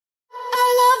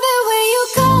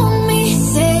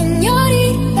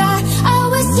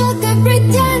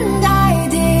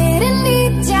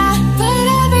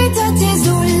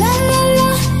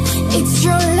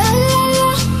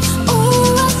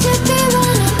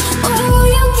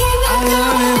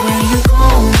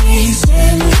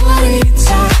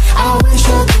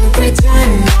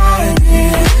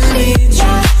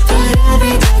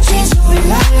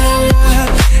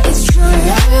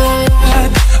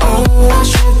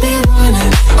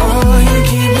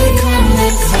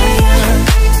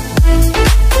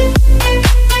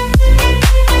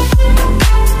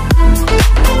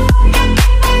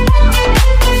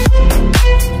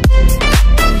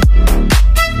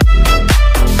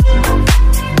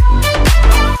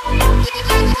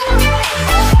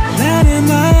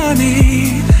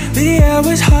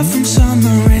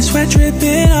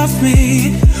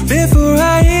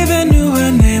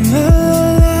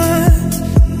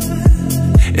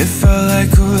It felt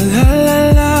like ooh la la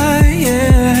la,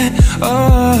 yeah.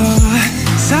 Oh,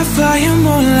 sapphire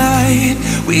moonlight.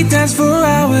 We danced for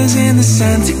hours in the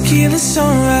sand, tequila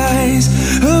sunrise.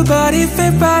 Her body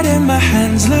fit right in my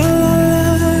hands, la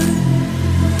la la.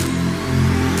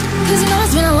 Cause you know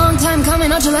it's been a long time coming,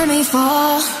 don't you let me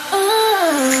fall.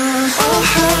 Oh,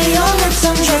 how your lips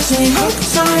undress me,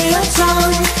 hooked on your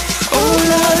tongue. Oh,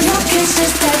 love, your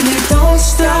kisses that me don't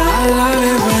stop. I love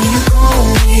it when you call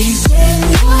me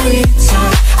Señorita.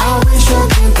 I wish I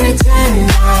could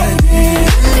pretend I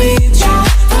didn't need you,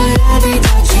 but every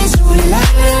touch is ooh la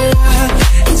la la.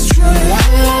 It's true la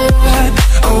la la.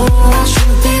 Oh, I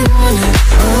should be running.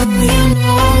 Oh, you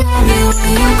know I love you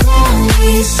when you call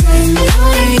me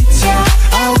Señorita.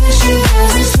 I wish it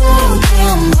wasn't so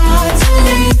damn hard to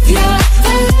leave you,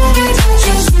 but every touch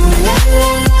is ooh la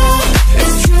la la.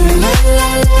 It's true la la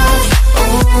la. Oh,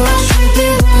 I should be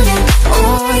running.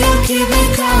 Oh, you keep me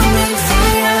coming for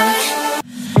you.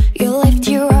 You lift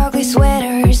your ugly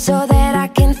sweater so that I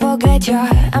can forget you.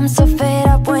 I'm so fed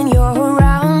up when you're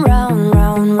around, round,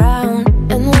 round, round.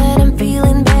 And when I'm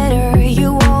feeling better,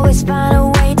 you always find a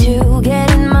way to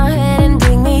get in my head and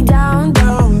bring me down,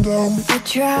 down, down. I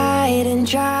tried and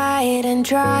tried and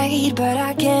tried, but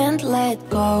I can't let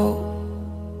go.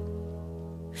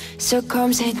 So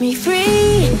come set me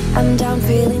free. I'm down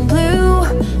feeling blue.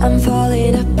 I'm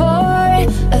falling apart.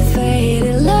 A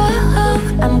faded love.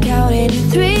 I'm counting to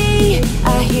 3.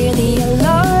 I hear the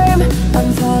alarm.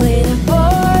 I'm falling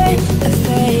apart. A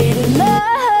faded love.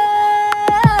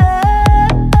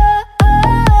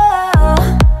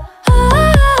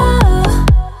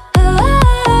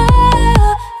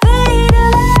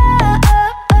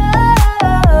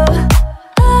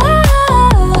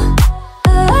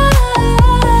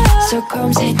 So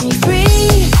come set me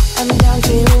free. I'm down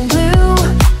feeling blue.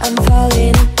 I'm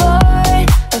falling apart.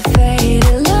 A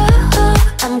faded love.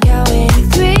 I'm counting to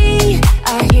 3.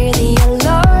 I hear the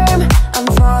alarm. I'm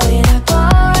falling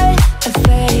apart. A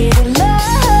faded love.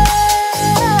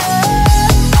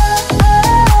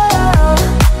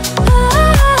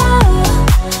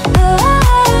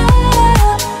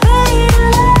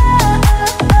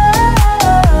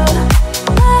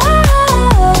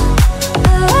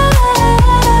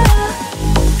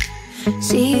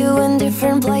 See you in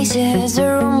different places, a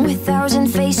room with 1,000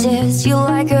 faces. You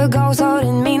like a ghost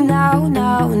holding me now,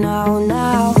 now, now,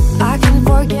 now. I can't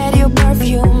forget your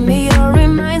perfume, it all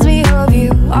reminds me of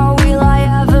you. Or will I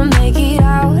ever make it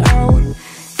out?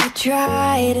 I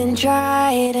tried and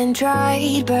tried and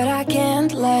tried, but I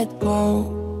can't let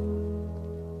go.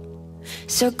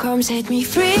 So come set me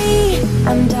free.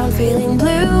 I'm down feeling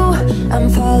blue. I'm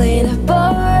falling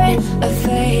apart. A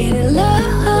faded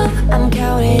love. I'm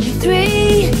counting to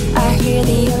 3. I hear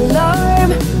the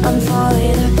alarm. I'm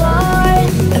falling apart.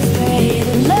 A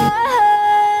faded love.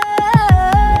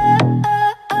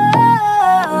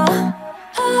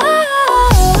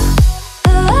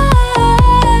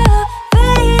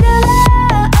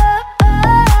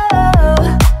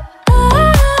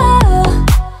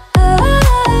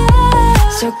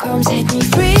 So come set me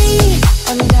free.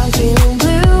 I'm down feeling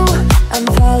blue. I'm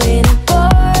falling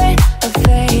apart. A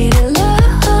faded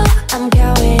love. I'm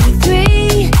counting to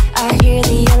 3. I hear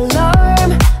the alarm.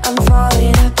 I'm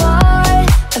falling apart.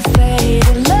 A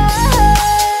faded love.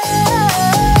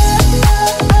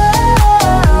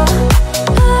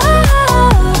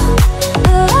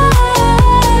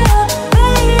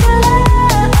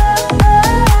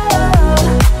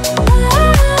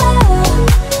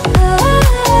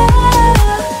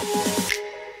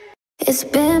 It's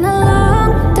been a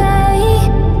long day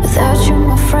without you,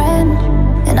 my friend.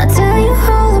 And I'll tell you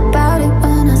all about it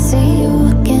when I see you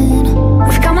again.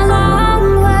 We've come a long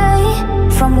way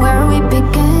from where we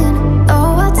began.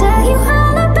 Oh, I'll tell you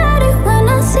all about it when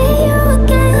I see you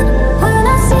again. When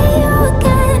I see you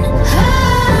again.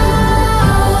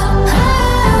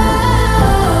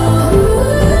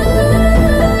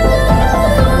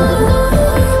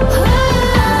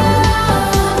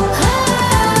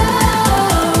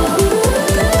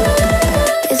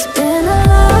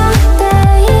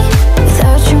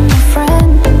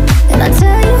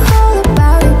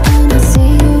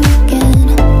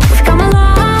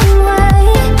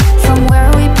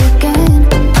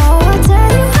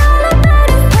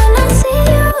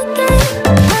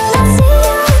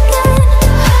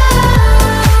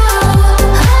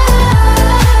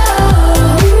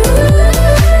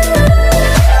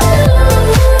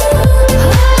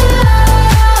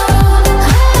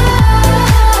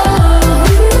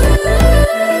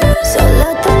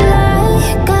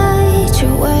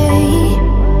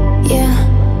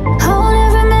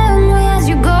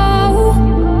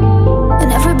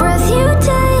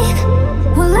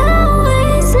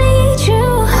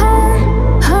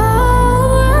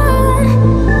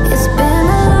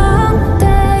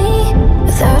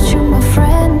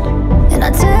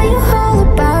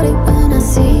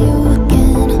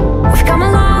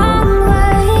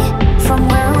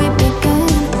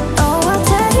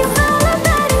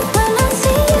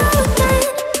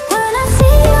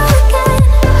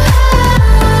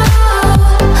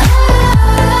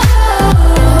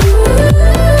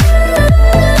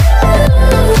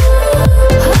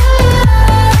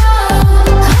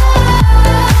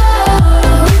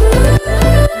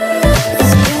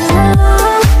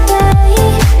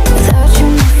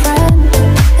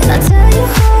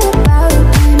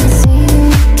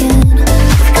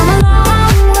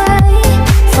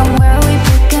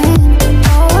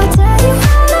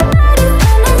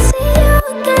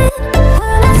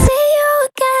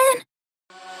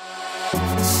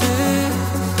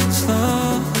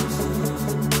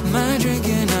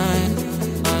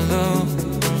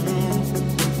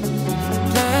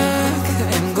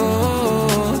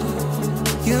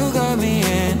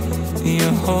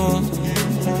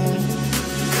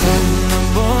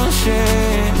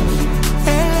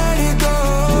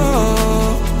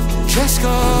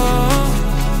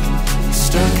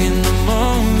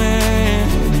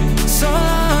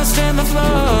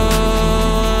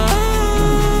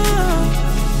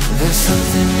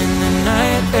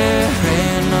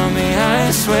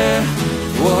 swear.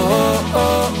 Whoa,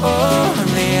 oh, oh,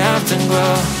 and the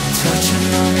afterglow, touching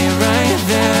on me right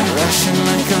there, rushing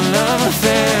like a love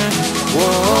affair.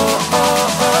 Whoa,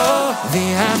 oh, oh, the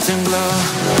afterglow.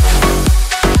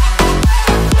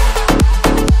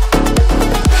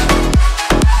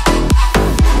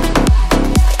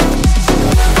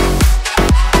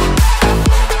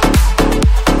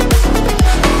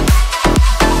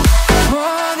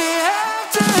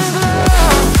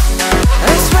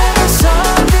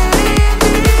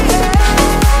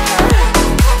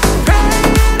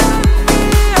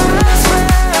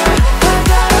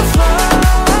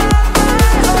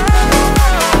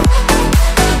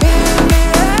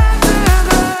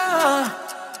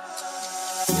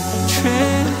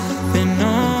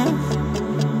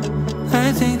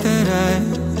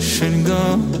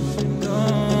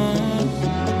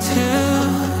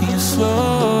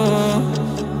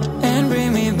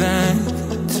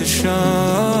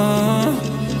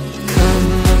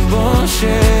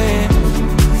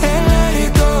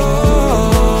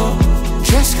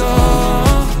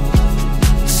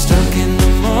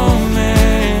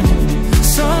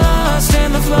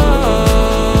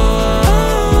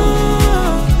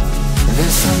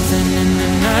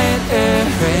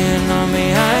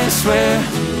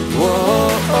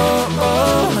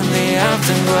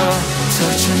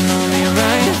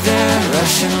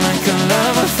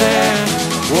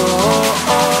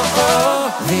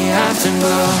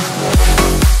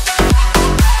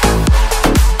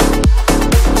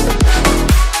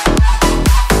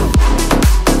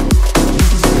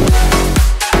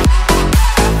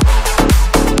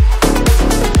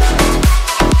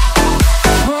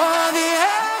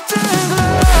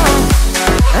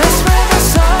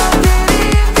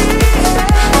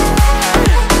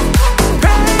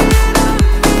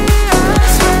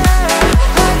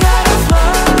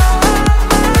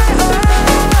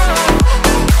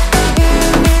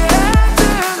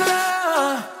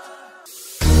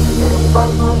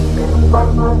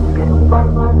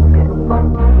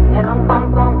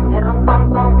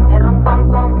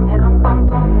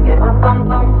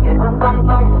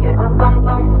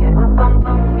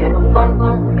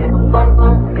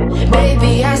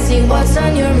 Baby, I see what's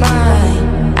on your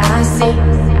mind. I see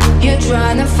you're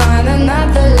trying to find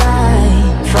another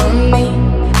lie from me.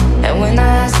 And when I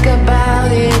ask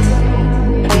about it,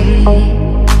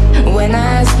 when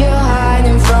I ask, you're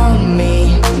hiding from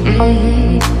me.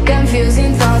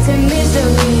 Confusing thoughts and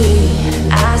misery.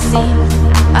 I see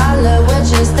our love was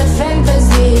just a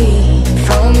fantasy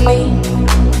from me.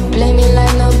 Play me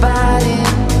like nobody.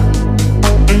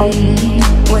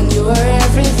 When you were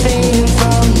everything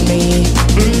for me.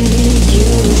 You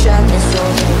shot me so.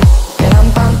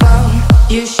 Rampampam.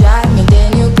 You shot me,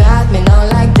 then you got me, not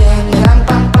like them.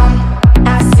 Rampampam. I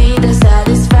see the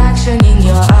satisfaction in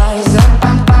your eyes.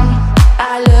 Rampampam.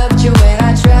 I loved you and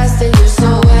I trusted you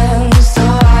so well. So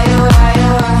why,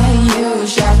 you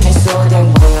shot me so damn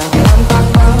well.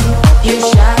 Rampampam. You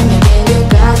shot me, then you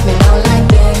got me, not like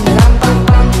them.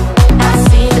 Rampampam. I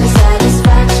see the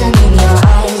satisfaction in your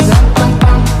eyes.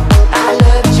 Rampampam. I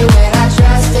loved you and I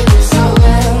trusted you so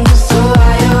well. So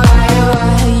why,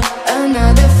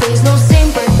 another face, no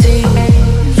sympathy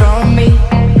from me.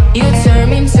 You turn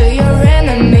me into your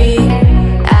enemy.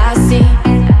 I see,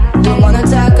 don't wanna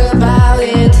talk about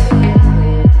it.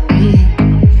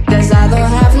 Cause I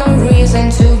don't have no reason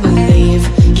to believe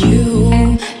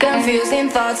you. Confusing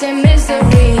thoughts and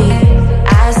misery.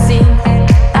 I see,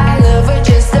 I love her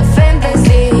just a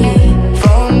fantasy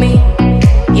for me.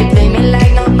 You play me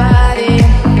like nobody.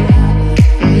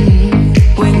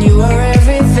 When you were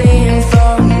everything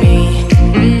for me.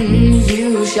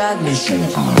 You shot me.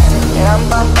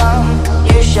 Rampampam.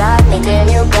 You shot me, then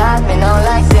you got me, not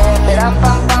like them.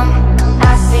 Rampampam.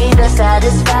 I see the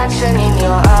satisfaction in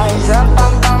your eyes.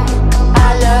 Rampampam. I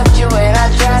loved you and I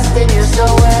trusted you so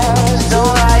well. So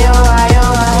why,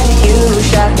 you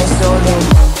shot me so low.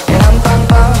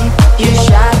 Rampampam. You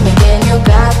shot me, then you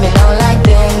got me, not like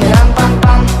them.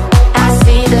 Rampampam. I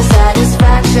see the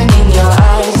satisfaction in your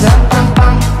eyes.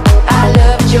 Rampampam. I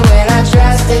loved you and I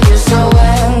trusted you so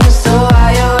well. So why,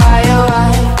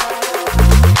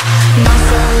 my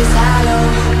soul is hollow.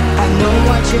 I know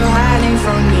what you're hiding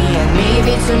from me. And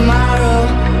maybe tomorrow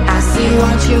I see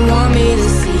what you want me to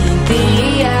see. The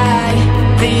eye,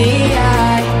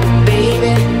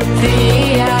 baby, the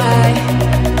eye.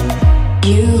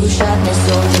 You shot me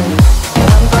so low.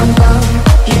 Rampampam.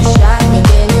 You shot me,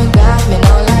 then you got me,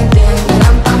 not like them.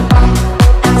 Rampampam.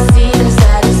 I see the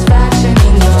satisfaction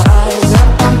in your eyes.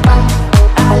 Rampampam.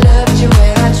 I loved you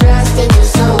and I trusted you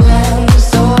so well.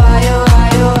 So why,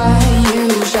 you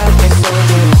shot me so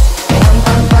low.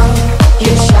 Rampampam.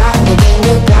 You shot me, then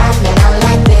you got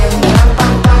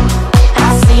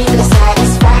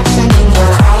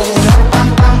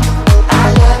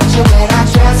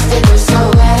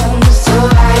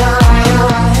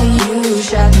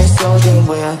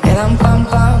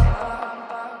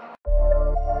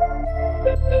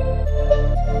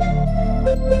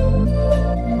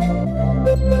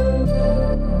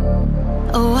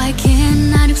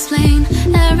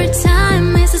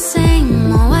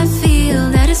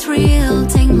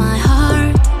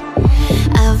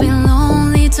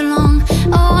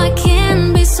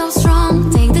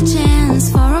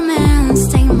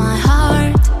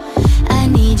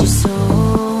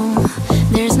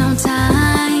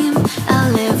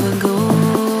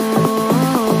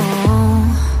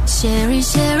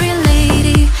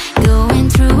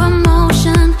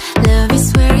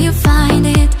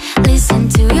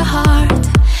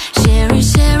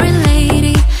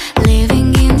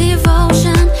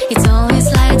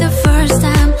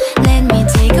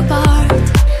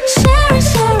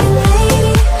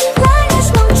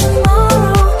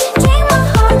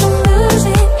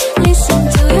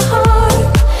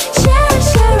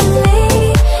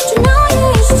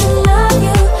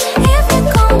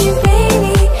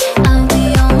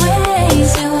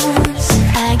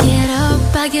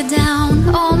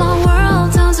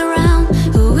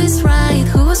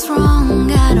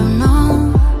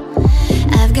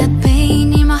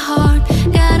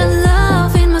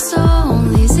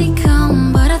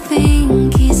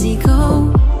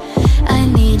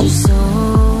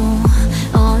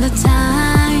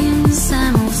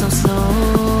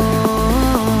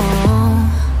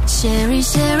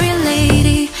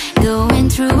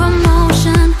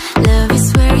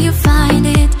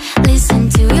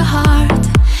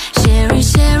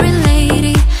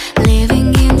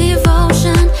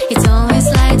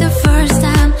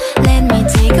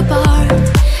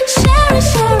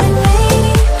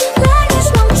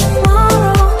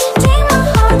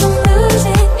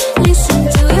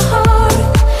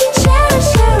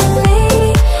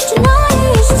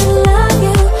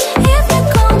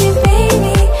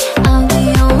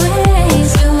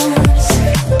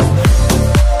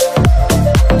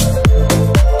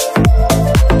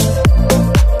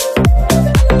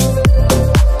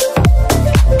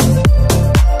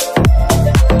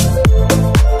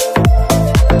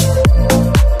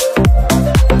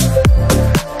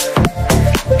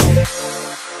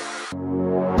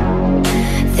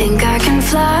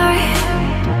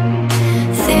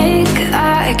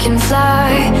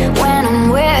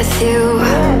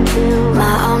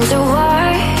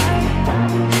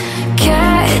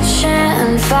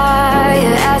catching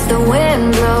fire as the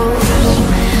wind blows.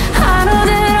 I know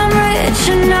that I'm rich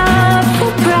enough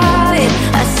for pride.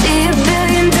 I see $1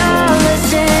 billion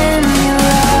in your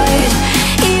eyes.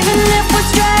 Even if we're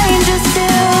strangers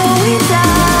till we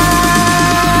die,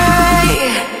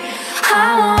 I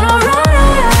wanna run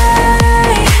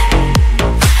away.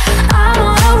 I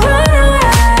wanna run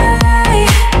away.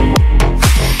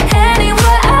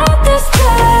 Anywhere out this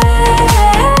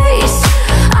place,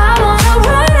 I wanna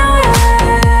run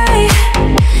away.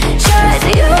 Just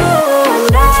you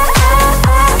and I,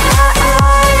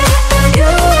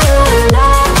 you and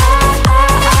I,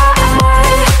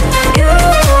 you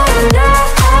and I,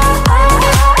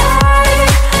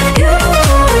 you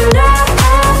and I,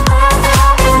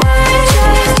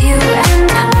 just you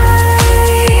and I.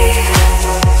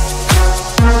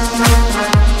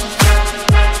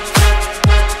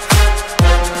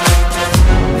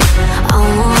 I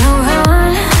wanna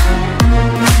run,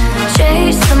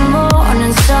 chase the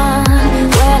morning sun.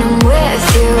 When I'm with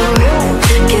you,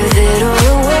 give it all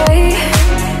away.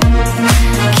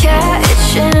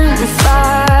 Catching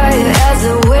fire as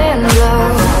the wind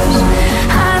blows.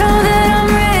 I know that I'm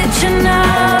rich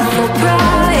enough for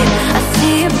pride. I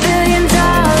see $1 billion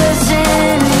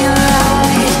in your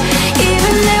eyes.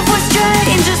 Even if we're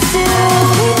strangers till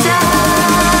we die,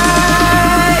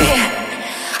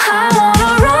 I wanna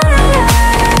run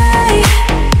away.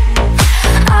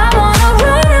 I wanna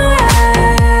run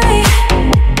away.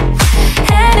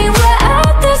 Anywhere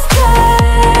out this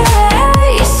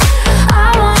place, I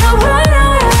wanna run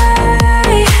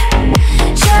away.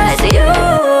 Just you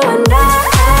and I,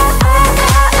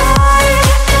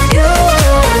 you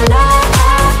and I,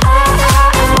 you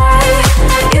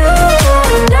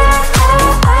and I,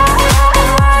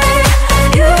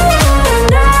 you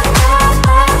and I,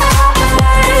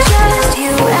 just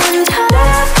you and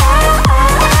I,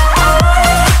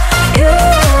 you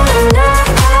and I,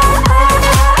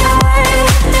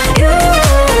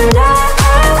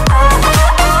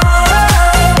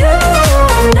 you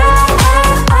and I,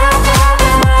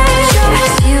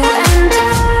 just you and I.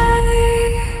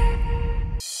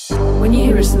 When you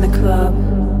hear us in the club,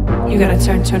 you gotta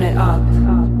turn it up.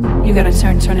 You gotta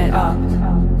turn it up.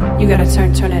 You gotta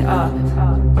turn it up.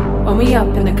 When we up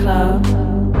in the club,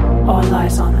 all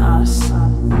eyes on us.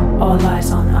 All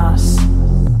eyes on us.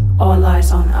 All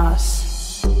eyes on us.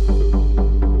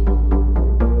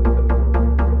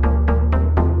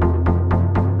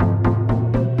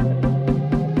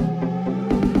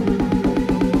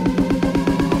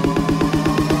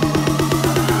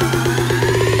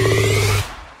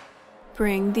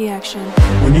 Bring the action.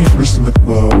 When you hear us in the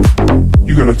club,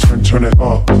 you gotta turn it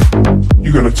up.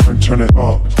 You gotta turn it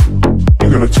up. You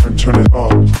gotta turn it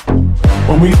up.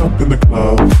 When we up in the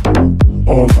club,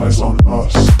 all eyes on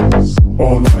us.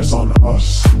 All eyes on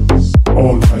us.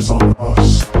 All eyes on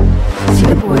us. See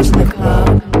the boys in the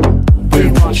club, They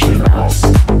watching us.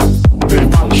 They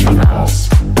watching us.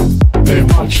 They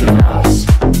watching us.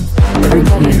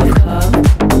 everybody in the club,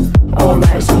 All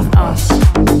eyes on us.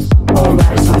 All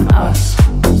eyes on us.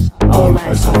 All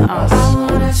eyes on us. I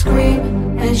wanna scream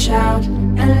and shout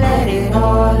and let it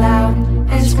all out.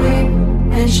 And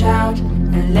scream and shout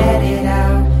and let it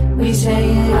out. We say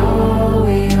it oh,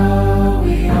 we oh,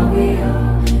 we oh, we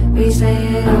oh. We say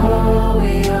it oh,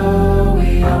 we oh,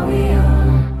 we oh, we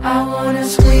oh. I wanna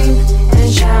scream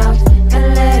and shout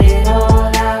and let it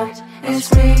all out. And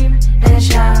scream and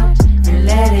shout and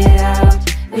let it out.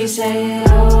 We say it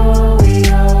oh, we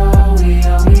oh, we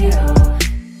oh, we oh.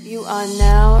 you are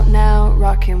now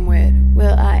rocking with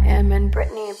will.i.am and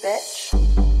Brittany, bitch.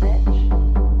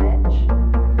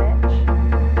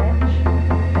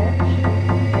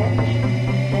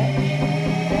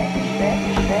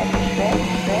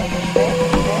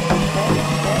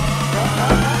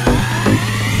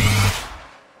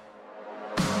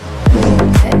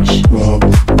 Club.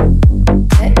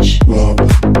 Club.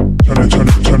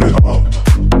 Turn it up.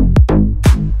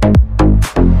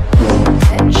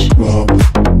 Club.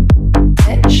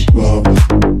 Club.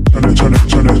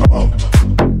 Turn it up.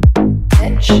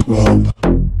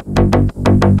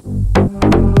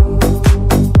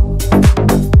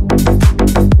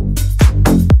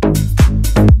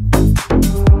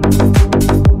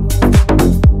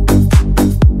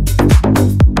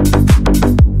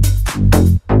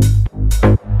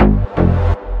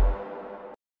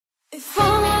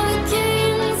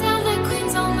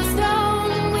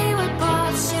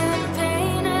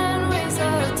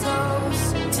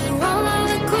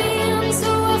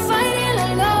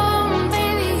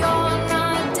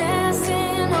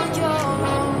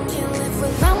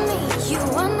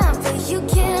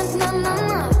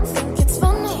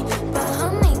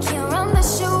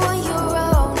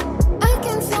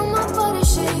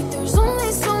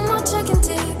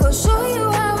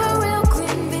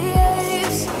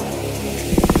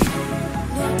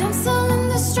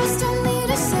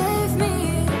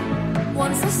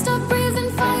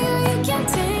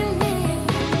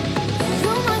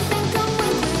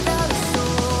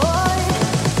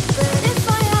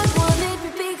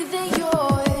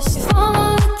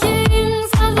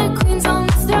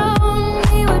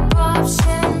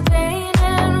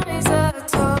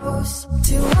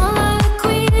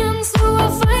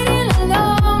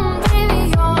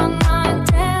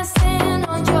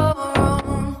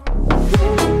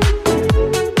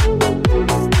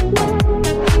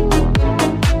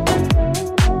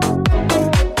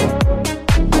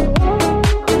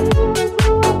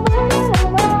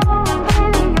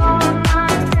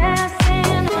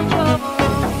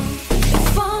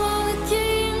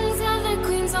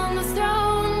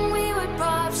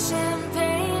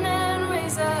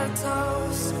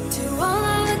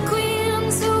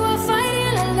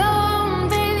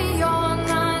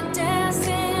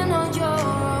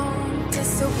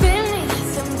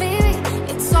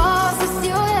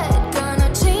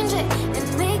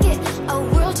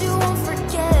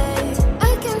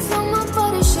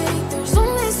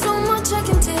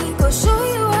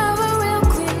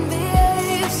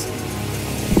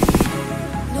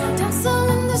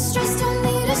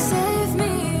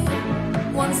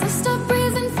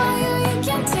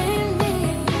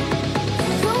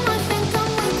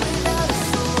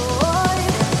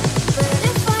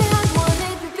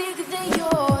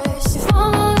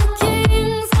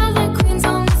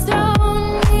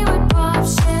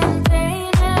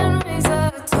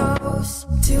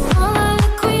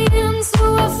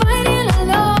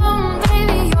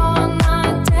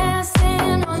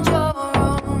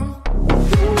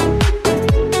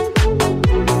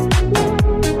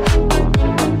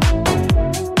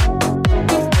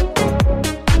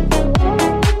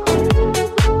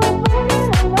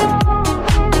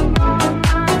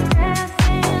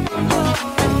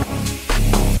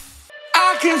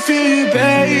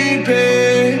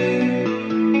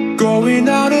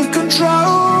 spinning out of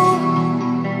control.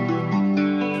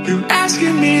 You're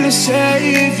asking me to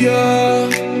save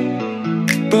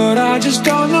you, but I just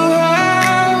don't know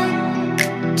how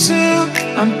to.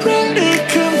 I'm pretty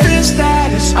convinced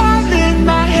that it's all in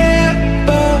my head,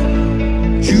 but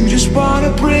you just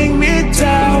wanna bring me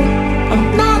down.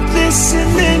 I'm not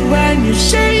listening when you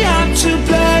say I'm to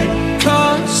blame,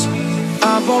 'cause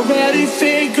I've already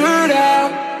figured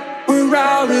out we're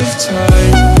out of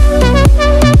time.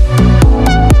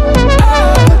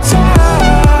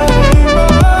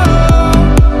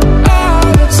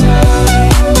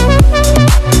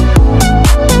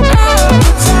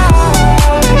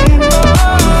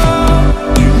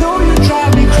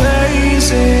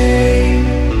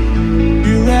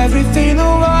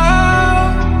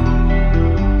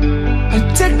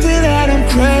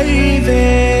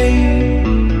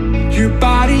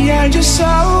 And your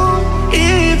soul,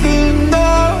 even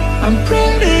though I'm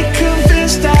pretty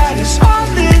convinced that it's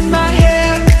all in my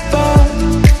head, but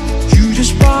you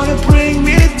just wanna bring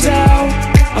me down.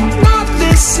 I'm not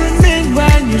listening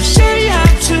when you say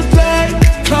I'm to blame,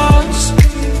 'cause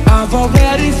I've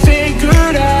already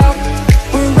figured out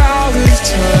we're out of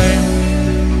time.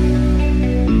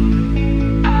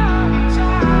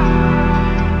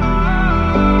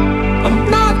 I'm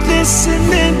not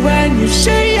listening when you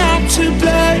say I'm to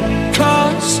blame,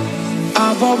 'cause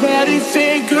I've already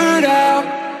figured out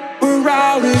we're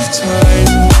out of time.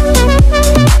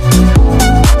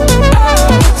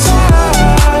 Out of time.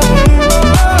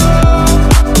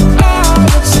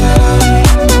 Out of time.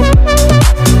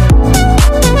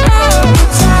 Out of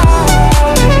time.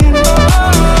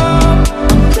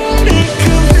 I'm pretty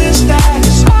convinced that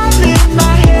it's all in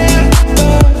my head,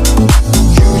 but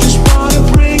you just wanna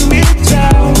bring me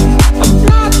down. I'm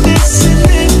not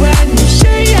listening when you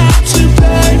say I'm to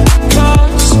blame,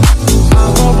 'cause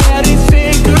I've already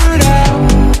figured out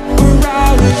we're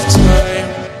out of time.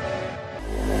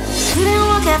 He didn't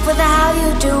walk out for the how you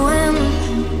doing.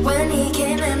 When he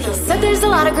came in, he said there's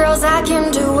a lot of girls I can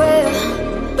do it,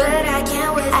 but I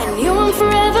can't wait. I knew him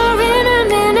forever in a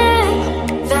minute.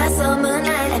 That summer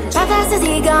night, and how fast as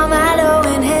he got my low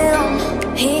in him,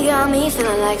 he got me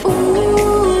feeling like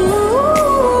ooh.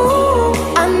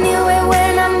 I knew it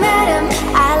when I met him.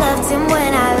 I loved him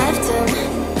when I left him.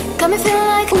 Got me feeling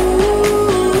like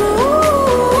ooh.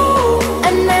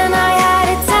 And then I had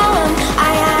to tell him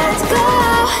I had to go.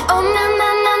 Oh na na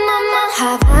na na na.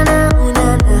 Havana, ooh na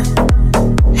na.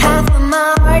 Half of my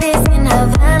heart is in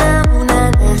Havana, ooh na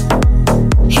na.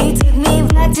 He took me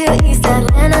back to East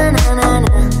Atlanta, na na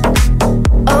na.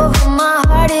 Oh, my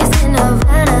heart is in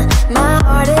Havana. My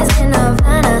heart is in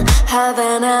Havana.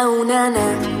 Havana, ooh na na.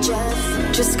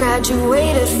 Just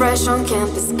graduated fresh on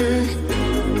campus,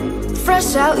 fresh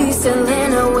out East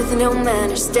Atlanta with no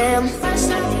manners, damn.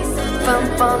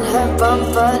 Bump on her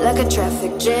bumper like a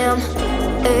traffic jam.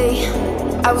 Ay,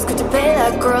 I was good to pay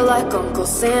that girl like Uncle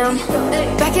Sam.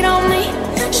 Back it on me,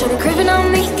 shawty craving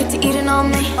on me, get to eating on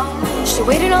me. She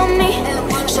waited on me,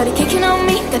 shawty kicking on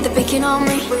me, got the bacon on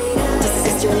me. This is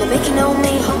sister in the making on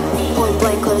me. Point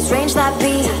blank close range that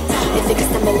beat. If it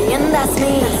gets a million, that's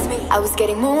me. I was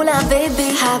getting moolah, baby.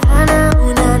 Havana,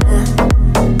 ooh na na.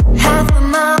 Half of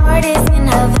my heart is in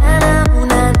Havana, ooh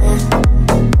na na.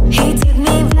 He took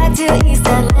me back to East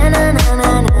Atlanta, na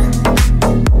na na.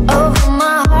 Oh,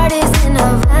 my heart is in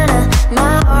Havana.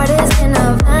 My heart is in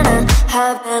Havana.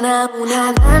 Havana, ooh na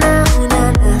Havana, ooh na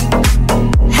na.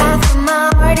 Half of my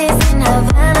heart is in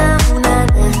Havana, ooh na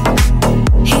na.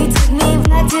 He took me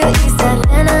back to East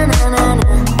Atlanta, na na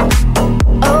na.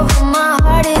 Oh, my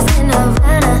heart is in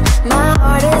Havana. My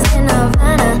heart is in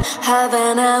Havana.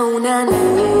 Havana, ooh na na.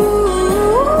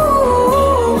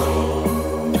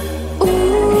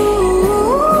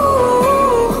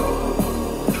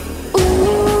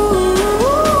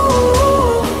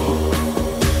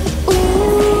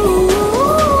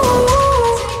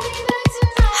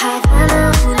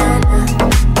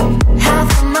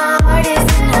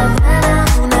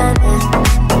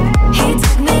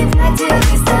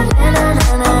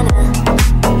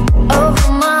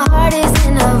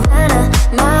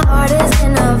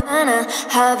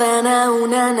 Havana, ooh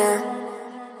na na.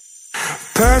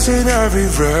 Passing every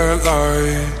red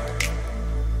light,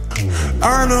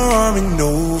 I know I'm in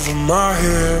over my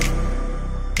head.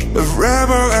 A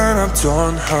rebel and I'm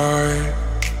done high.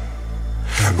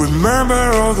 Remember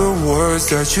all the words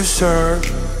that you said.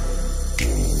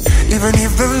 Even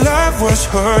if the love was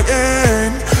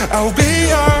hurting, I'll be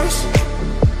yours,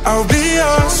 I'll be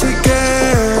yours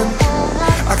again.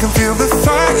 I can feel the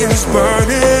fire's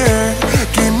burning,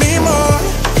 give me more.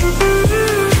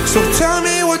 So tell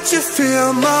me what you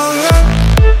feel, my love,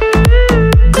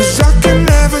 'cause I can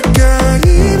never get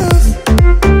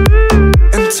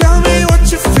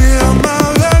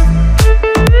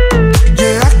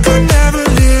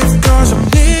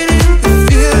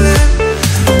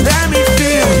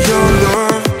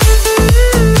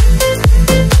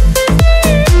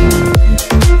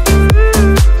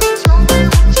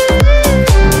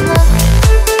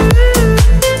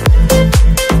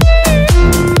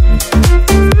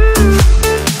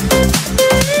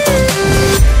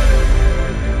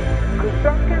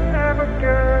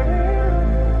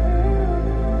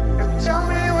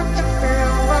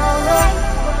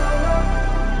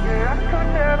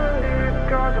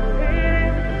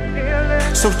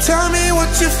So tell me what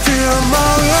you feel,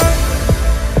 my love,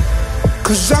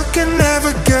 'cause I can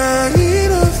never get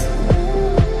enough.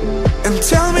 And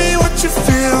tell me what you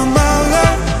feel, my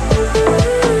love.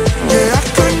 Yeah, I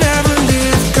could never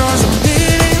leave, 'cause I'm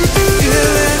needing the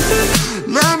feeling.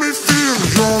 Let me feel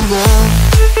your love,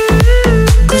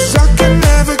 'cause I can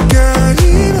never get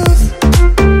enough.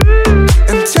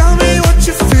 And tell me what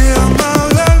you feel, my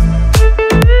love.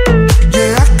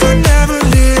 Yeah, I could never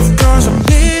leave, 'cause I'm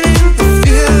needing the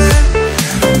feeling.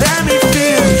 Let me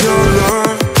feel your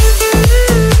love.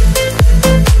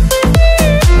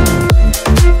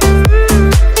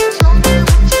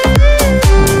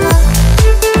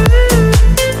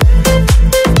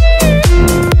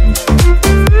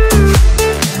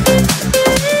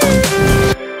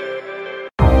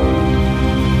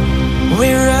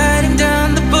 We're riding down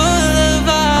the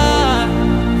boulevard.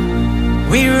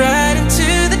 We ride into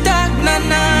the dark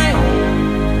night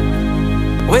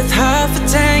with half a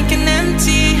tank and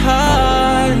empty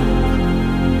heart,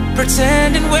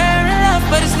 pretending we're in love,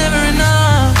 but it's never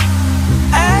enough.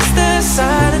 As the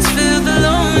silence fills the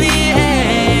lonely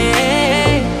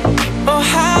air. Oh,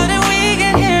 how did we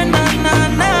get here?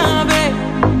 Now, babe.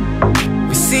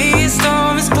 We see a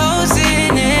storm is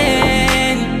closing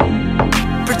in,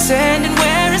 pretending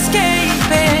we're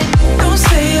escaping. Don't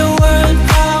say a word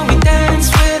while we dance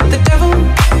with the devil.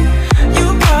 You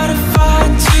brought a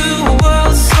fire to a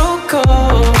world so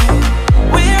cold.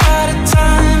 We're out of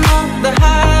time on the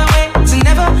highway to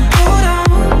never hold on,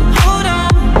 hold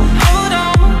on, hold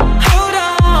on, hold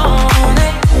on.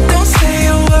 Hey, don't say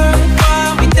a word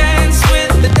while we dance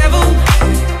with the devil.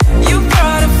 You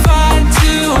brought a fire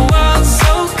to a world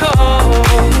so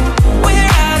cold.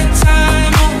 We're out of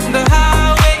time on the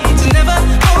highway to never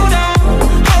hold on,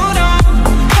 hold on,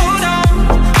 hold on,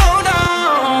 hold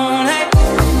on. Hey,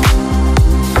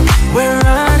 we're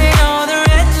running all the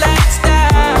red lights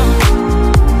down.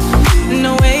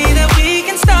 No way that we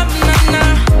can stop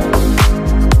now.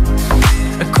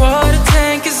 A quarter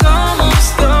tank is almost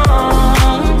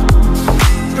gone,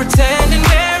 pretending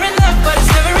we're in love, but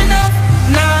it's never enough.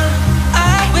 Nah,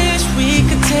 I wish we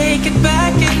could take it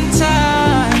back in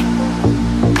time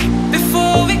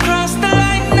before we cross the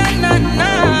line.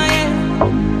 Nah, yeah.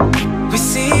 We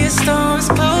see a storm's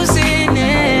closing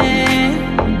in.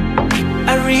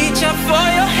 I reach out for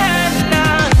your hand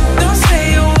now. Don't say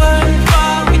a word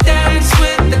while we dance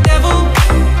with the devil.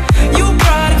 You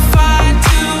brought a fire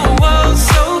to a world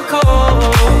so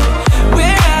cold.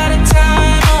 We're out of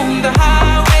time on the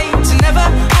highway to never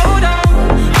hold on,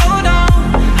 hold on,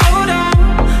 hold on,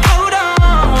 hold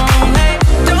on. Hey,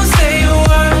 don't say a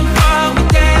word while we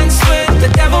dance with the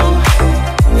devil.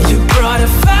 You brought a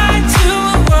fire to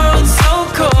a world so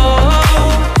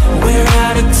cold. We're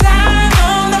out of time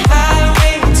on the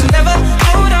highway to never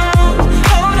hold on,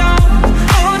 hold on,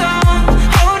 hold on,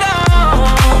 hold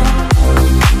on.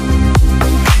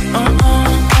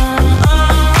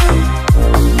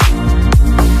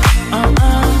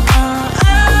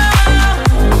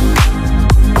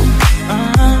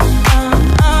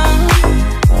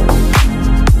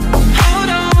 Hold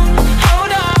on,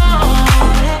 hold on.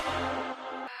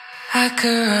 I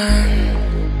could run,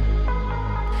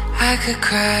 I could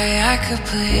cry, I could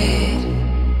plead.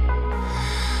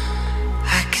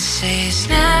 I could say it's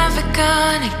never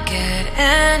gonna get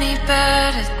any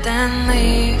better than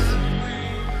leave.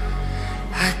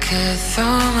 I could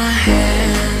throw my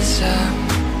hands up,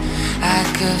 I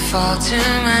could fall to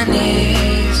my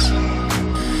knees.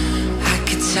 I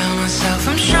could tell myself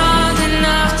I'm strong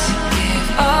enough to give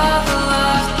all the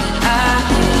love that I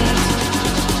need.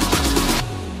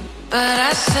 But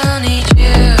I still need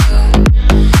you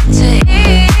to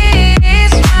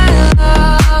ease my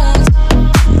load.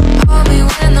 Hold me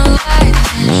when the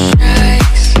lightning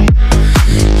strikes.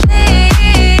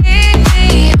 Lead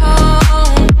me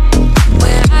home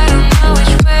when I don't know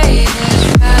which way is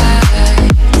right.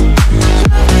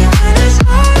 Love me when it's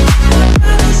hard,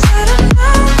 but instead of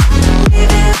now,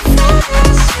 even for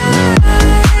your side.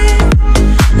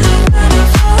 Now when I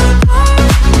fall apart,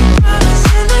 promise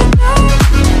in the dark,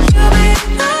 you'll be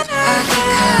mine.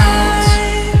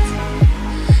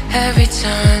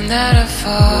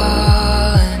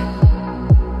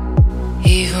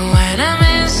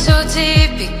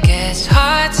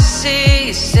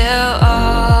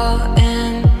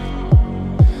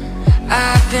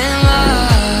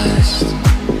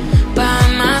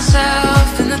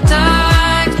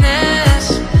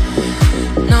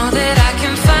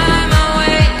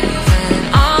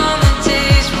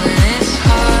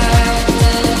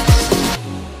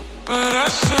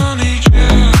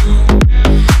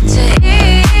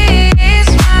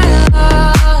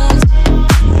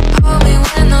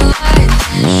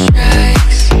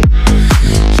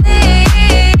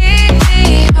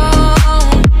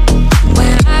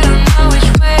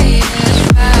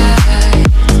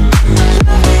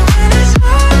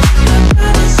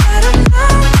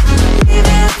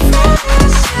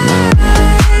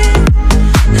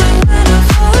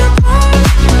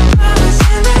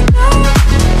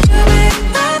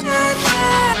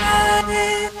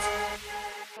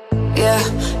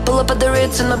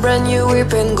 nights in a brand new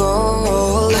whip in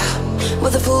gold,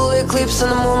 with a full eclipse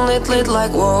and the moonlit lit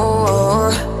like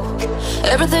war.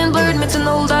 Everything blurred, meets an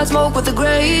old eyed smoke with a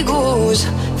grey goose.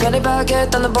 Fanny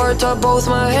baguette on the bar top, both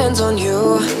my hands on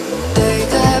you.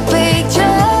 Take a picture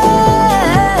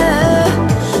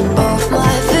of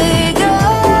my figure.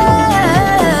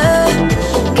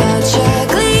 Gotcha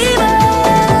gleamer.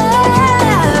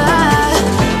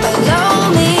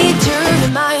 Allow me to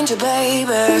remind you,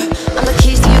 baby, I'm the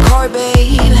keys to your car, babe.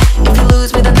 If you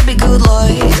lose me, then it'll be good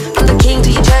luck. I'm the king to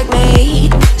your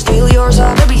checkmate. Steal yours,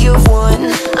 I'll baby, you've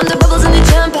won. I'm the bubbles in the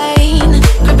champagne.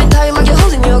 Grip it tight like you're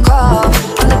holding your cup.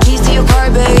 I'm the keys to your car,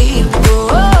 babe.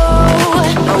 Whoa,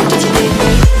 oh, did you need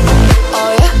me?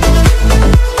 Oh yeah.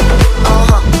 Oh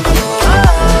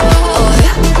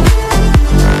yeah.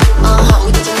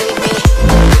 Did you need me?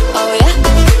 Oh yeah.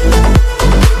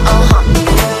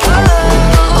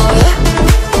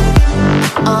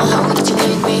 Oh yeah. Did you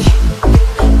need me?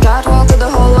 Catwalk to the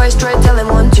hallway, straight telling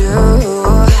 1, 2,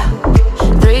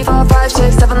 3, 4, 5,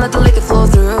 6, 7, let the liquor flow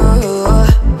through.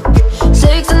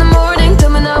 6 in the morning, tell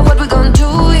me now what we gonna do,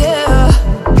 yeah.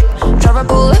 Driver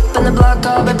pull up in the block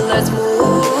car, baby, let's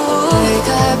move. Take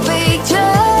a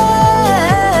picture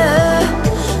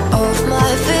of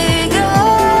my figure.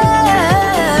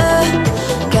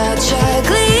 Gotcha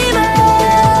gleamer.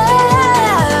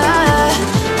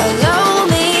 Allow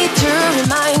me to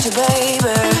remind you,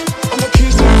 baby, I'm the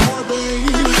keys to your heart,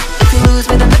 baby. If you lose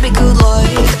me, then that'd be good luck.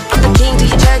 I'm the king to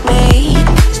your checkmate.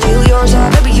 Steal yours,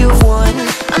 baby, you've won.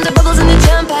 I'm the bubbles in the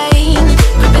champagne.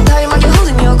 Grip it tight like you're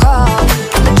holding your cup.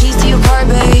 I'm the keys to your car,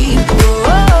 babe.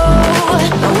 Whoa,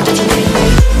 oh, did you need me?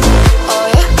 Oh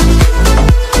yeah.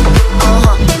 Oh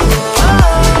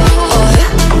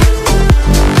yeah.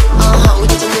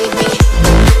 Did you need me?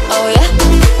 Oh yeah.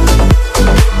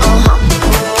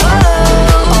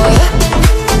 Oh yeah.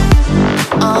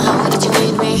 Did you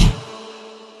need me?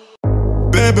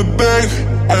 Baby, babe,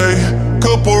 ayy,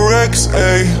 couple racks,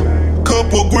 ayy,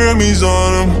 couple Grammys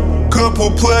on them, couple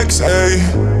plex, ayy,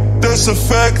 that's a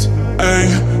fact, ayy,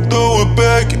 throw it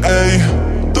back, ayy,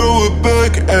 throw it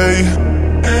back, ayy,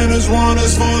 and this one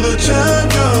is for the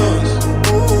champions.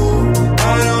 I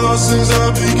ain't lost since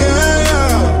I began,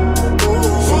 yeah.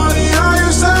 Funny how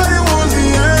you said it was the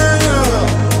end, yeah.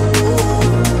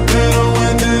 Then I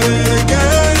went and did it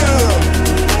again, yeah.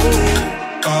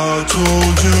 I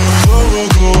told you long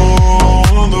ago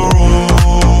on the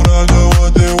road, I got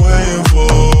what they're waiting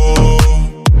for.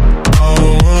 I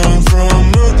don't run from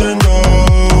nothing,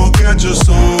 dog. Catch your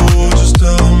soul, just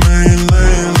tell them ain't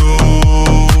laying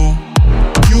low.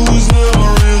 You was never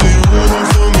really rooting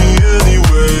for me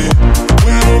anyway.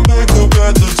 When I'm back up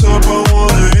at the top, I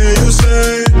wanna hear you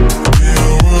say, we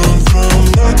don't run from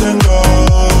nothing,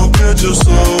 dog. Catch your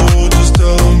soul, just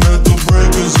tell them that the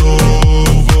break is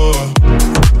over.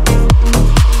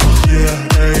 Yeah,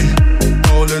 hey,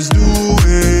 oh, let's do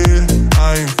it. I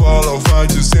ain't fall off, I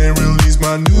just ain't release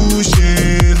my new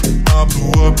shit. I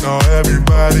blew up, now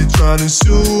everybody tryna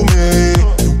sue me.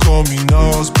 You call me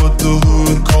Nas, but the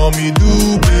hood call me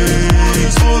Doobie.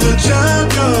 It's for the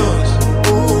champions.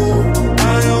 I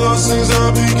ain't lost since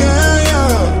I began,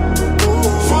 yeah.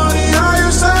 Funny how you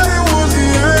said it was the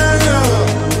end, yeah.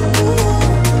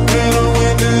 Then I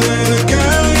went and did it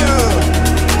again, yeah.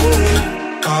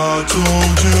 I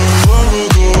told you long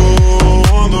ago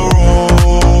on the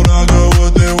road, I got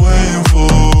what they're waiting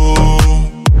for.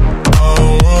 I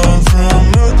don't run from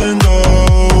nothing,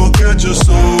 dog. Catch your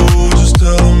soul, just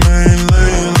tell them ain't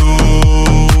laying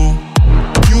low.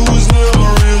 You was never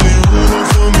really rooting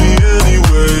for me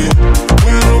anyway.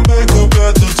 When I'm back up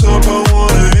at the top, I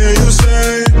wanna hear you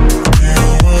say, we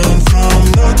don't run from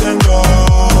nothing,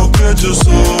 dog. Catch your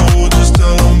soul, just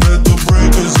tell them that the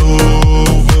break is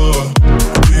over.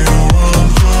 We don't run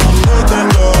from nothing,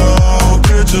 dog.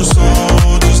 Catch your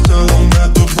soul, just tell them that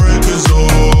the break is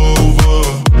over.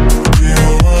 We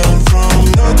don't run from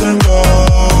nothing,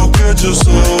 dog. Catch your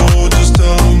soul, just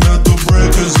tell them that the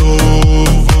break is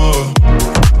over.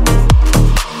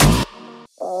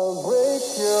 I'll break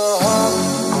your heart.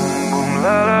 Boom boom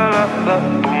la la la la,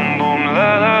 boom boom la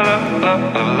la la la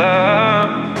la la.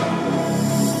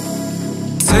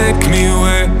 Take me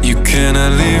where you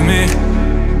cannot leave me.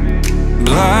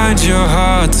 Blind your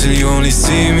heart till you only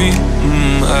see me.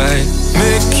 I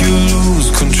make you lose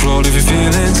control of your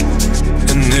feelings.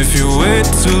 And if you wait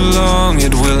too long,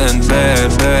 it will end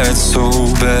bad, bad, so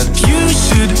bad. You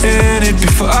should end it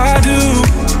before I do.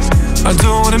 I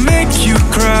don't wanna make you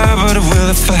cry, but I will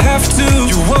if I have to.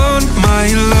 You want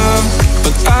my love,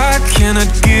 but I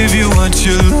cannot give you what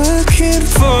you're looking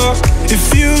for.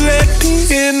 If you let me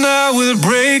in, I will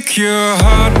break your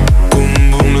heart. Boom,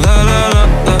 boom, la, la, la,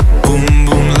 la. Boom, boom.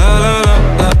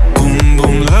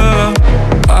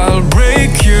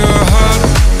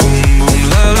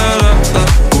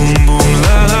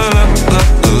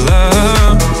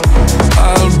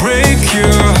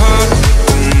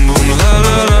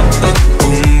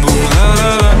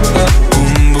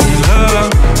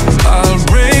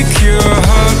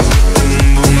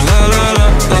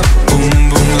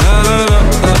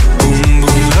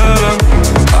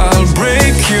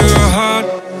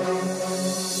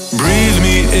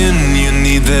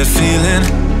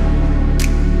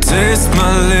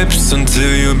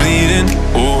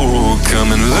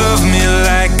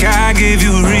 gave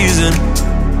you a reason.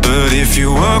 But if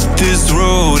you walk this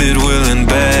road, it will end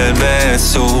bad, bad,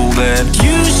 so bad.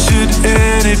 You should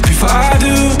end it before I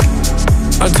do.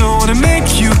 I don't wanna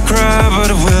make you cry, but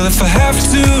I will if I have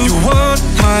to. You want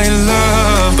my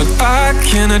love, but I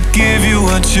cannot give you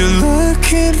what you're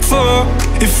looking for.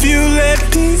 If you let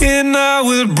me in, I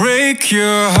will break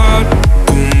your heart.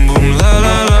 Boom, boom, la,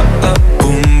 la, la, la.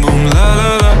 Boom, boom, la, la,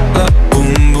 la, la.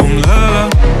 Boom, boom, la, la.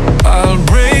 I'll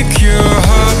break your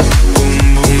heart. Boom,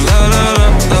 boom, la, la, la,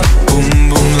 la. Boom,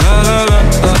 boom, la, la, la,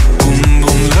 la. Boom,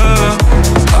 boom, la, la.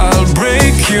 I'll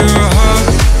break your heart.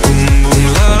 Boom, boom,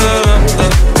 la, la, la, la.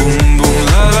 Boom, boom,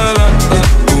 la, la, la, la.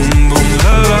 Boom, boom,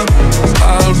 la, la.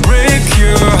 I'll break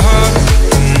your heart.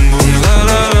 Boom, boom, la,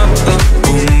 la, la, la.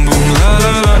 Boom, boom, la,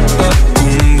 la, la, la.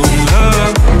 Boom, boom, la, la.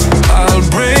 I'll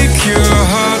break your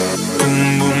heart. Boom,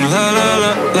 boom, la, la,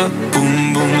 la, la. Boom,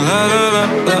 boom, la, la, la,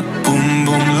 la. Boom,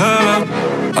 boom, la, la.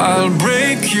 I'll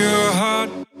break your heart.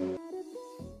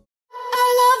 I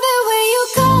love it when you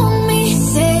call me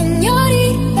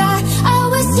Señorita. I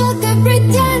wish I could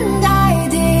pretend I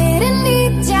didn't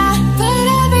need ya, but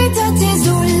every touch is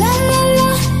ooh la la la.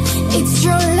 It's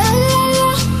true la la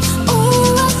la.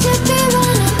 Oh, I should be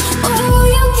running. Oh,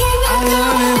 you keep me I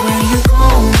love it when you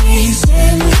call me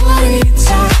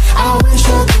Señorita. I wish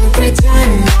I could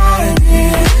pretend I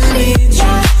didn't need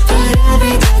ya, but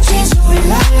every touch is ooh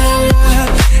la la la.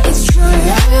 It's true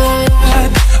la la la.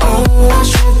 Oh, I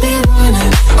should be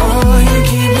running. Oh, you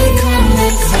keep me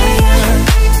coming clear.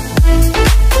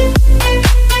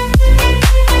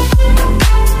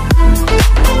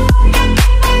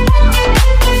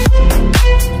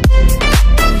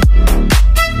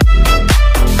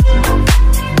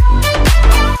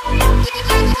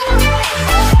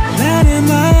 Land in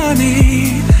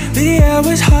Miami, the air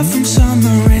was hot from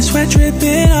summer rain, sweat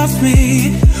dripping off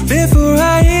me before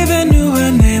I even knew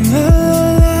her name. La, la,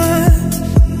 la.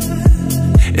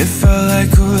 It felt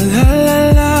like ooh la la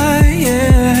la,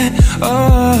 yeah.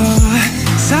 Oh,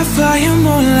 sapphire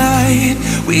moonlight,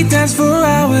 we danced for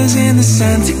hours in the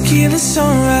sand, tequila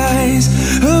sunrise.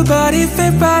 Her body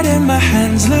fit right in my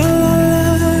hands. La la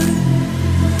la.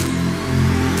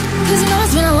 Cause you know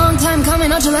it's been a long time coming,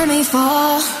 don't you let me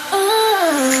fall.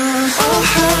 Oh,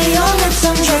 how your lips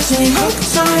undress me,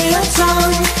 hooked on your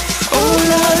tongue. Oh,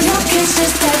 love, your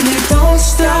kisses that me don't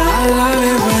stop. I love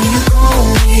it when you call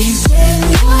me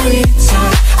Señorita.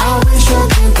 I wish I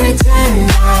could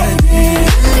pretend I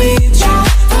didn't need ya,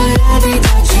 but every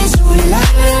touch is ooh la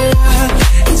la la.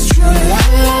 It's true la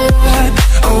la la.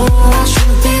 Oh, I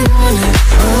should be running.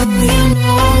 Oh, you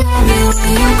know I love it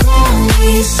when you call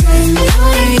me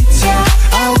Señorita.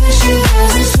 I wish it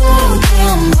wasn't so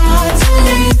damn hard to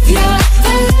leave ya,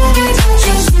 but every touch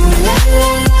is ooh la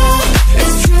la la.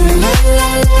 It's true la la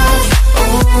la.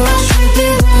 Oh, I should be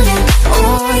running.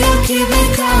 Oh, you keep me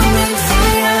coming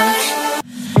fire.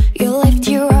 You lift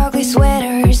your ugly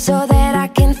sweater so that I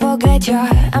can forget you.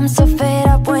 I'm so fed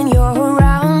up when you're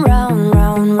around, round,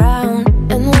 round, round.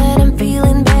 And when I'm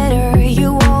feeling better,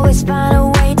 you always find a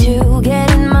way to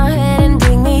get in my head and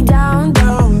bring me down,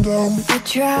 down, down. I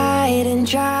tried and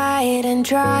tried and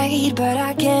tried, but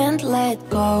I can't let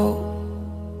go.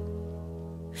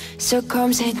 So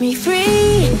come set me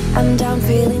free. I'm down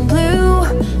feeling blue.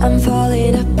 I'm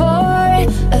falling apart.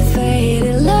 A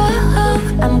faded love.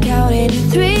 I'm counting to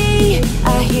 3.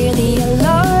 I hear the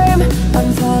alarm.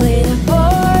 I'm falling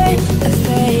apart. A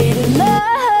faded love.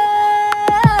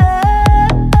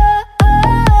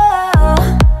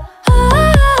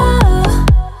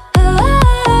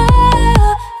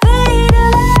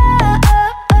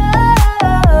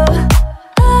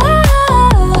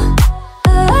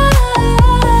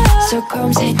 So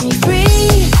come set me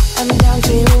free. I'm down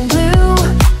feeling blue.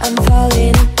 I'm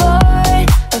falling apart.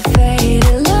 A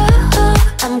faded love.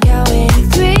 I'm counting to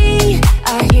 3.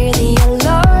 I hear the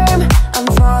alarm. I'm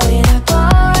falling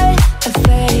apart. A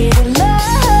faded love.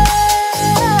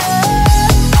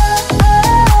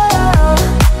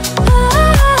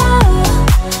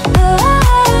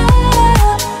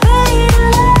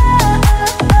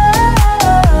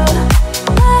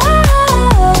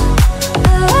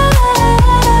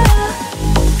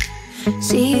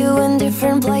 See you in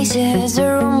different places, a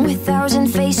room with 1,000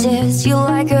 faces. You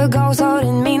like a ghost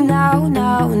holding me now,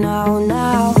 now, now,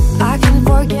 now. I can't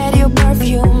forget your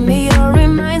perfume, it all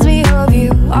reminds me of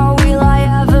you. Or will I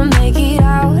ever make it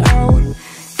out?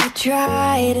 I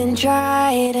tried and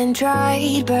tried and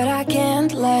tried, but I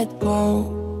can't let go.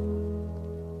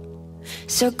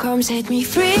 So come set me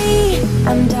free.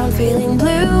 I'm down feeling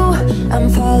blue. I'm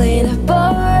falling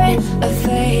apart. A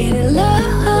faded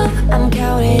love. I'm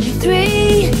counting to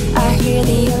 3. I hear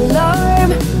the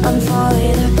alarm. I'm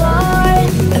falling apart.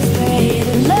 A faded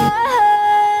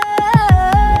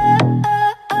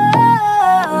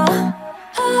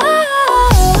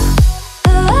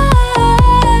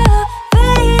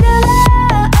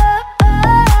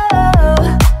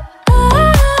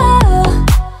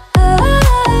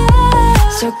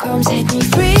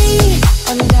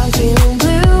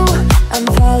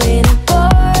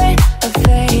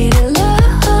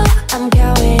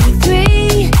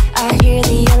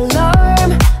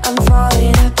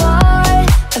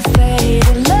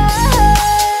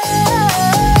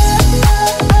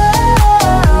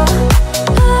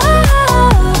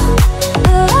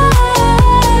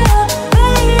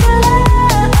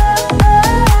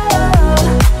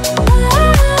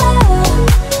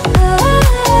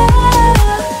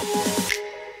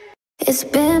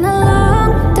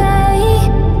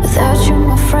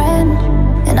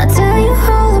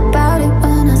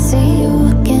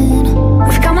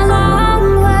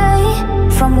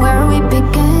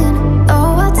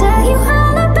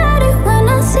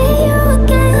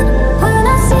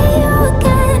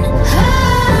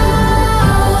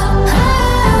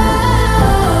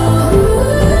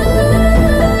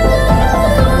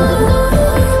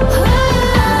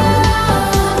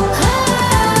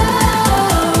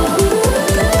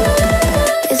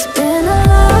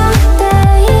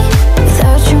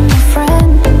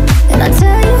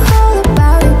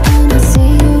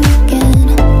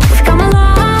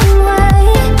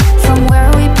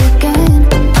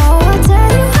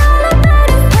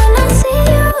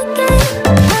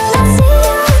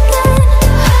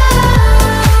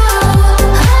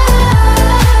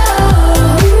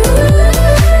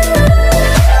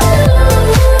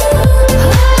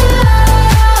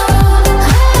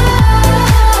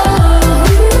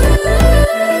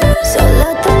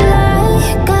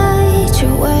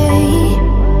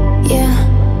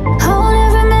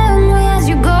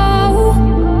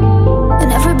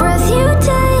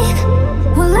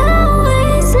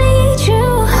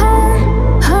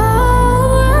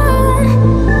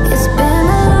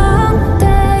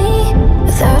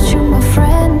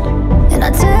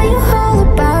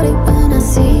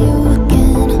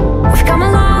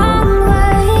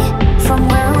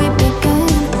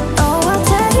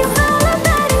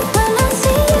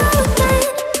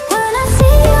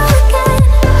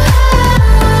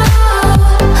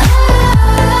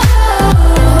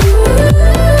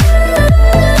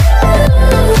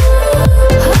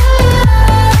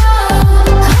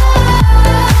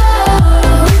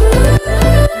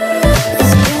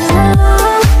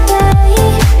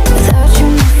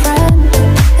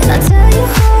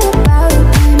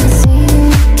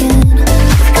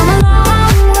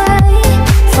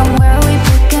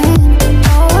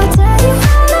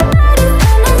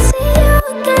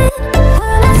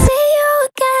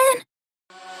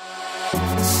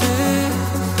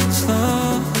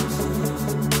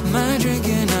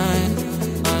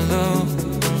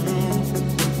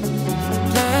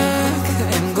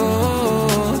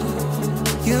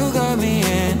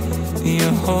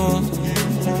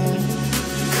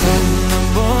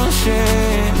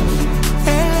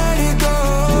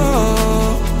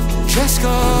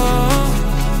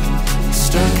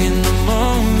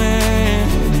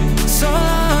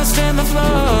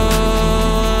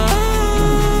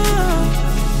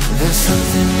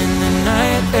something in the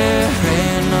night air,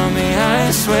 rain on me,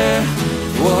 I swear.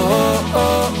 Whoa,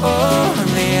 oh, oh,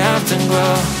 the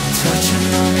afterglow, touching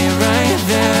on me right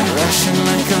there, rushing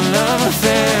like a love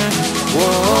affair.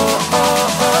 Whoa,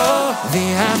 oh, oh, the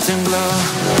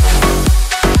afterglow.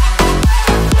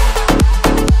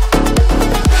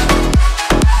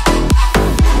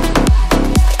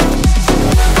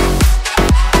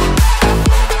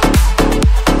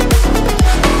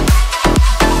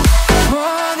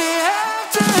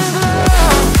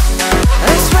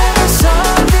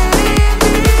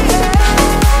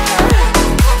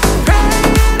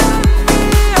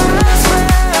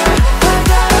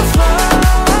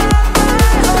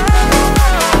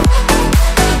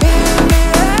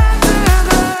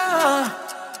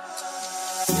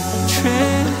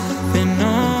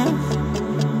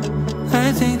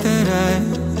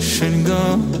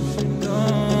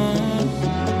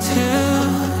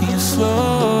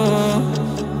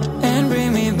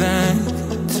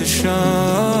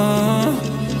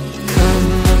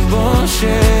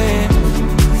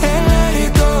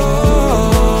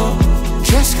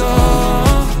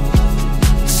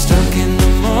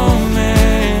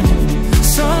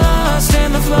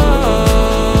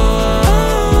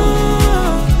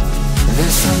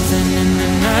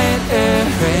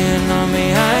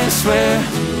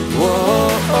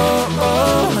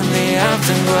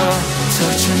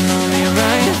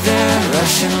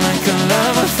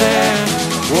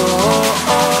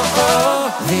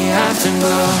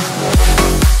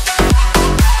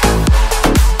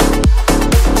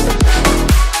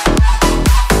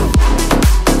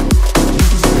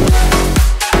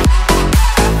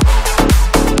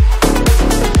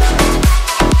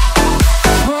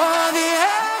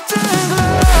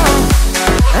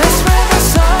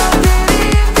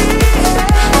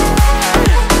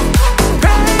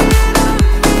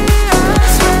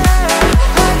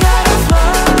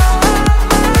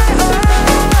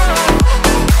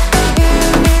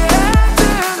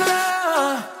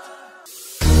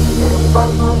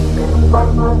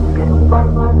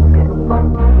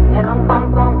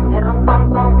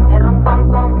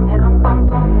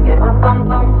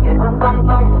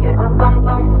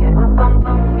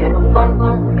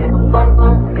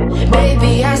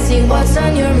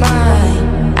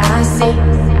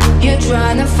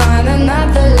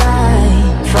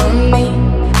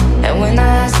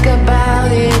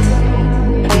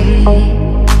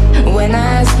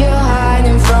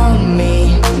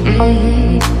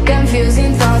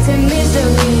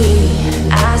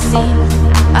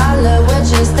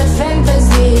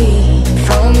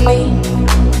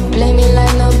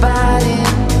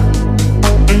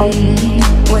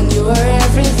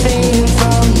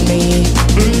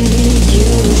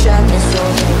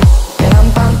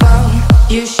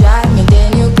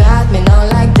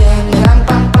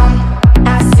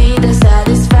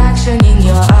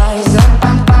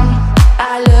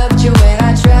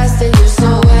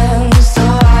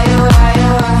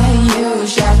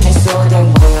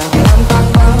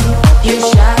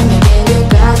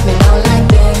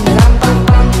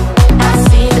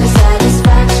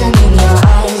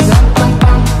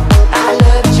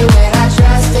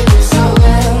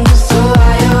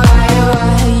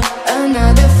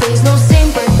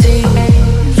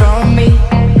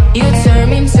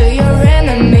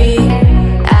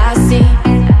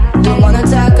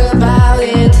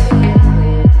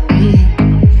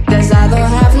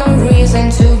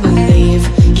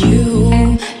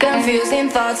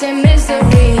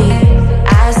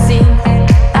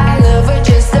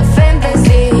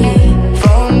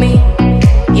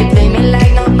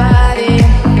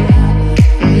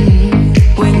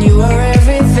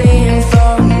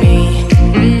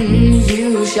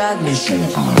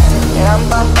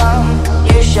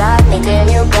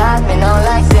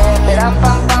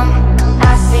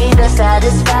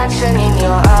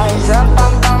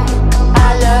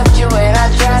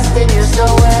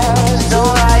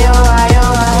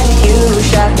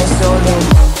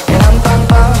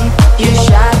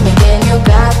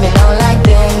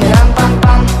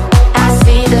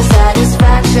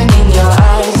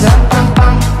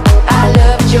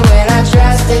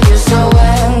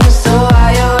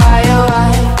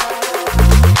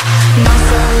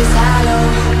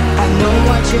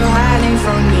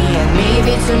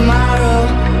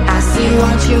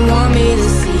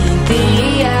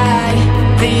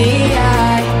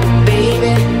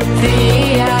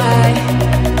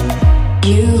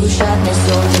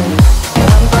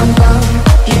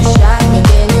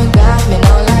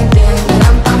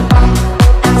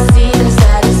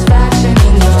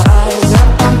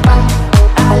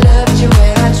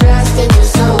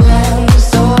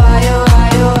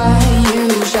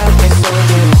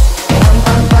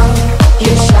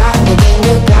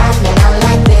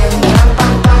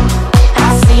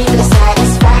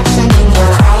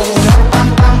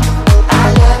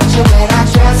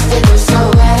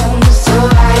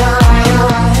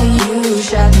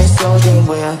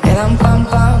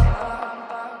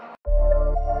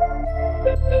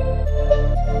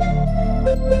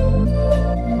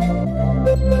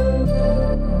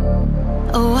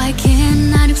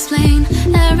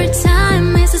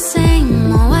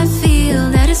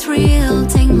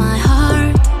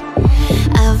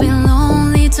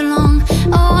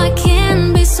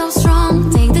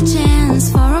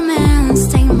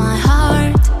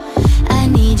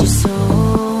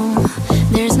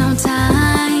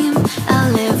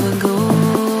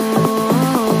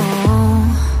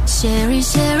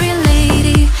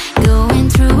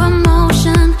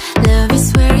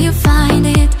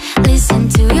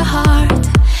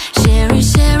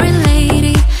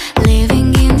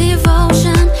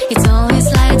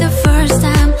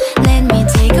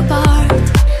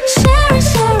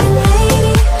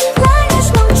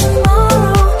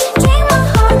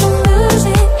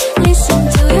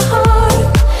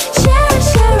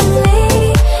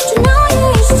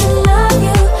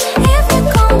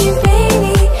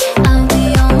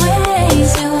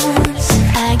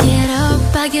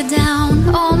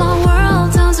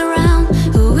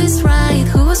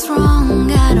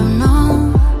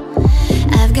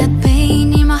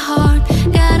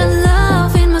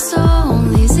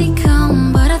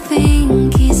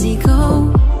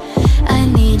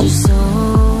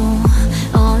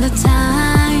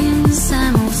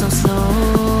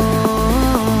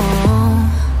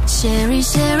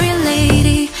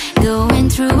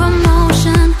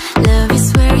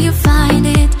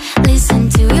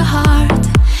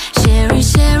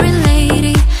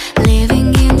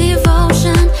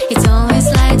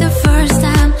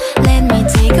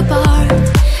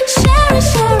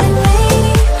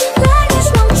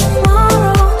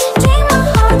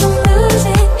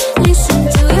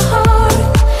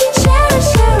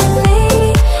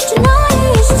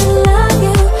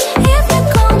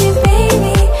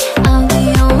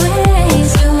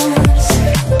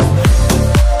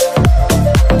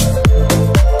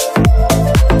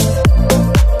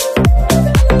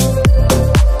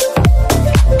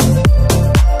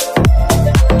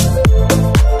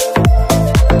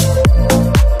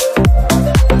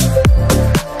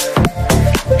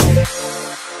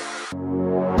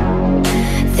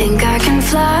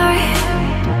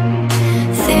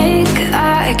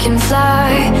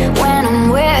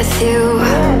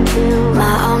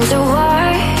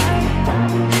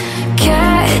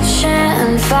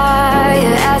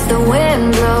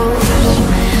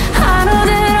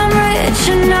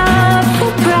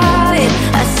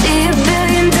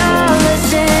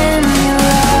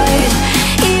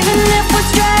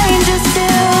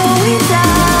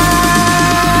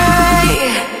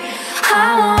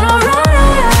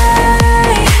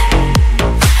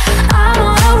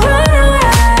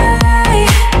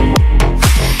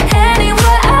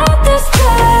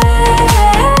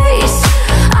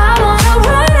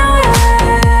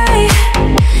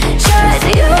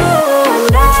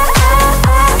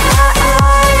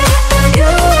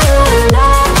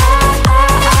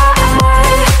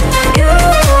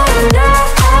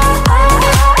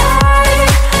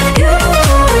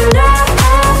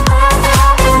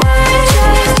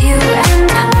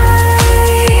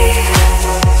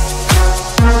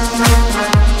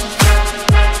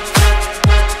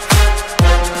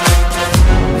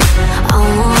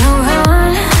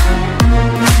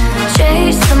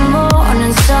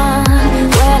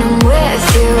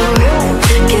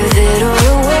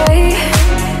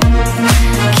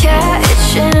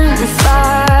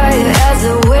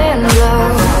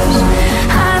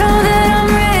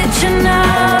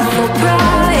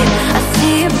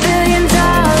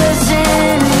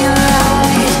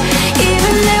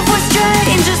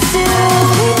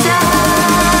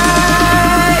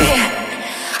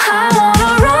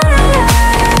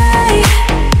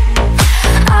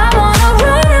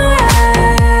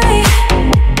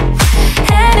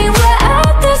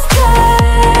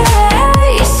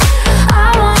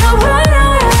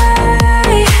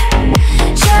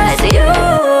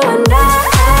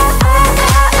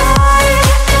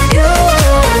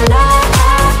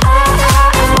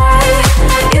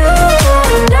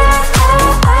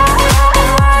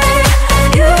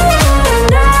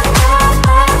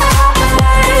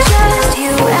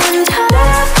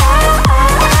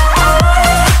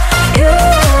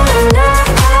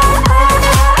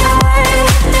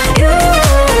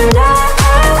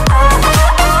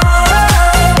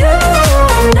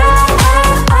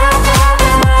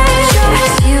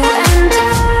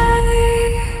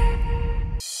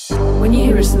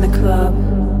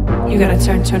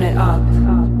 gotta turn it up.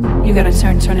 You gotta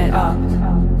turn it up.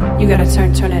 You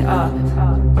gotta turn it up.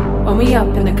 When we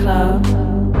up in the club,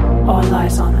 all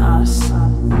eyes on us.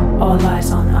 All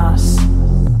eyes on us.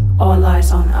 All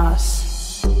eyes on us.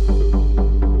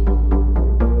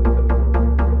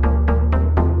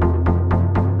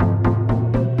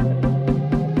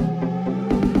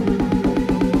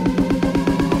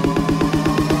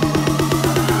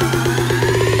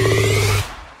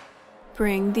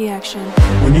 Bring the action.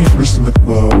 When you first in the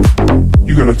club,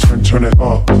 you gotta turn it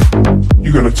up.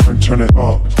 You gotta turn it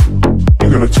up. You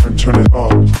gotta turn it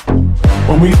up.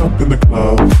 When we up in the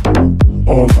club,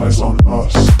 all eyes on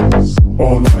us.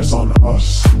 All eyes on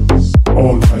us.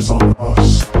 All eyes on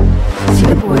us. See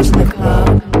the boys in the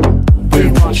club, they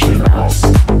watching us.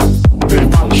 They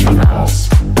watching us.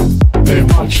 They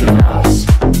watching us.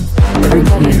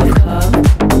 Everybody in the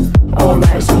club, all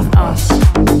eyes on us.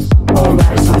 All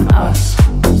eyes on us.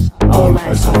 All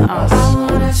eyes on us. I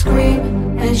wanna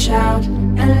scream and shout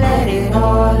and let it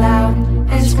all out.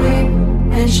 And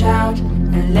scream and shout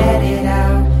and let it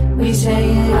out. We say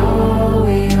it all,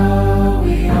 we all,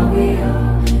 we all, we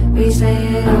all. We say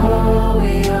it all,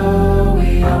 we all,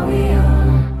 we all, we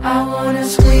all. I wanna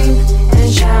scream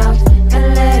and shout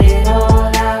and let it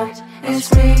all out. And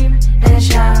scream and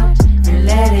shout and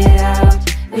let it out.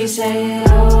 We say it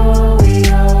all, we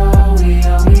all, we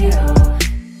all, we all.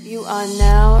 You are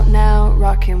now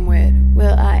rocking with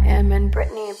will.i.am and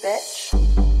Brittany, bitch.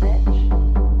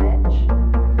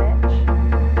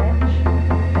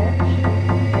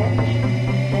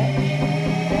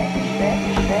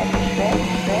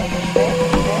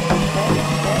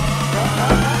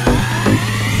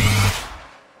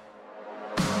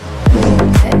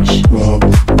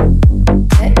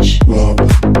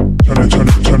 Turn it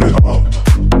up. Turn it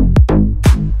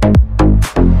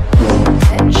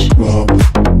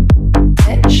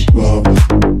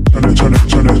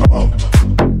up.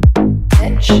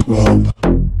 Club.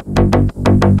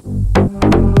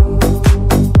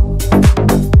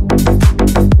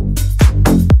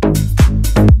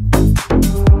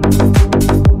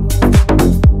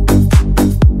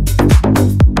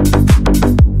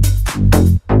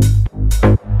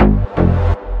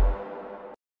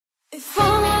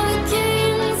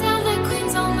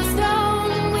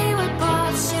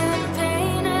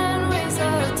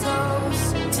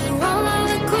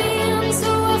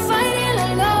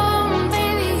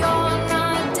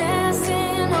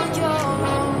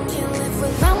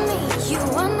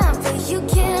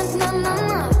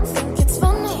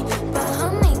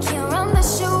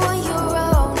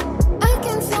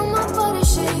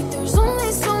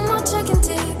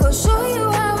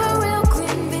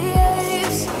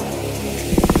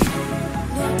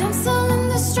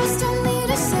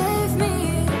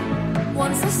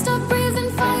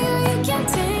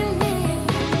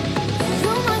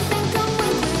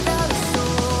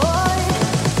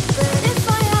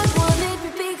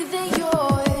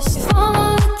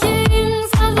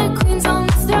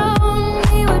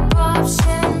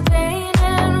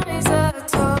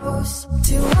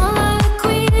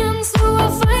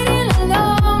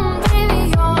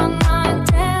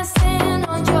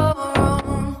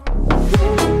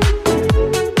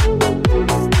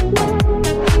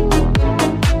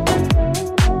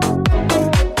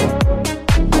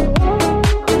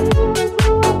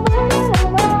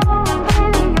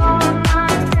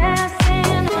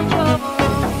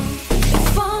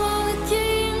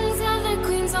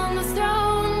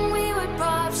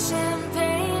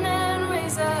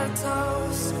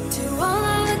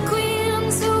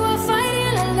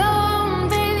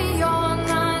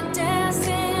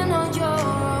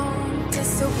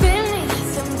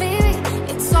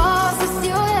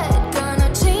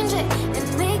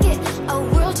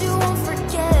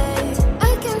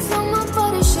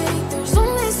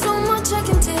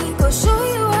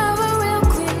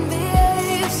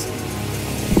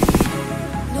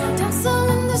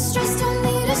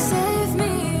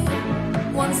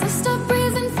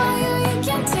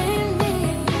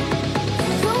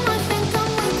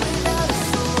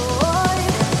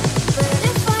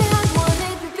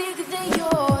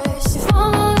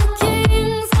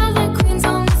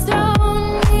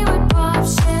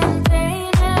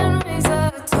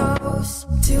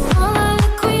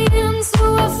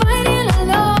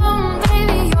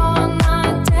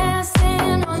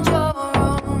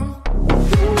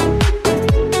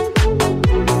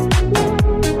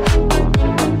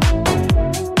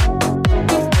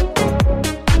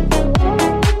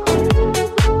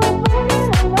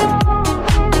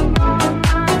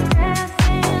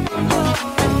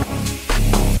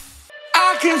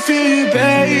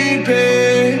 baby,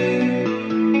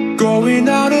 going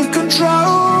out of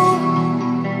control.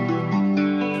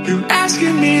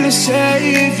 asking me to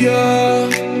save you,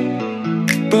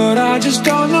 but I just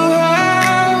don't know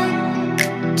how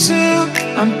to.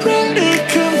 I'm pretty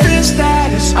convinced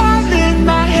that it's all in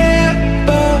my head,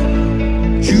 but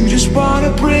you just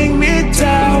wanna bring me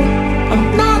down.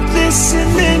 I'm not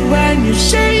listening when you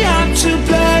say I'm to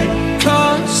blame,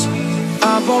 'cause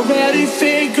I've already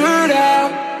figured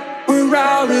out we're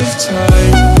out of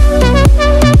time.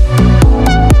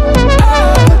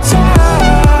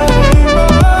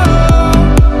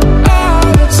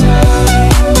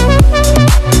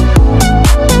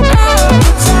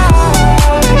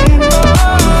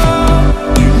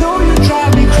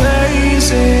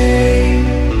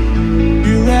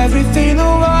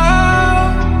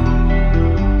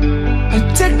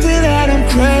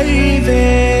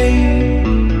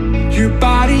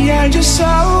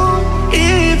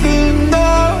 Even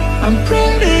though I'm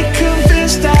pretty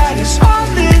convinced that it's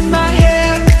all in my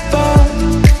head, but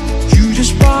you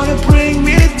just wanna bring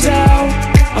me down.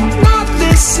 I'm not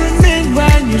listening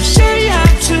when you say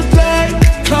I'm to blame,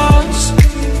 'cause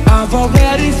I've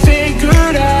already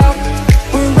figured out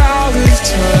we're out of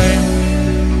time.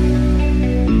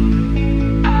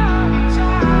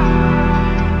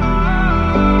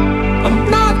 I'm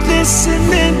not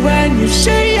listening when you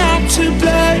say I'm to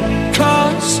blame,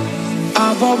 'cause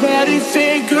I've already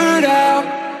figured out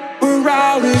we're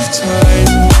out of time.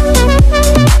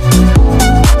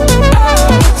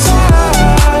 Out of time.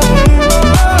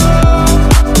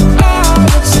 Out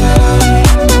of time.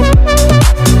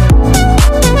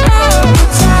 Out of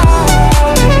time.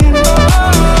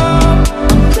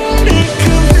 I'm pretty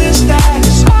convinced that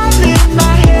it's all in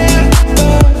my head,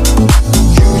 but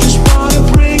you just wanna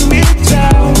bring me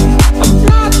down. I'm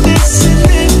not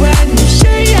listening when you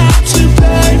say I'm to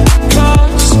blame,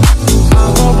 'cause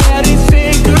I've already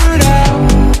figured out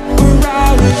we're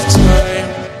out of time.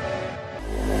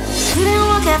 He didn't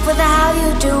walk up with the how you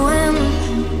doing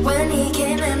when he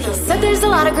came in. He said there's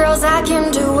a lot of girls I can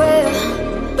do it,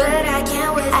 but I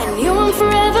can't wait. I knew him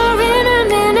forever in a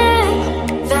minute.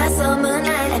 That summer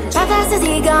night, and how fast as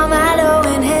he got my low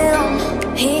in him,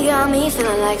 he got me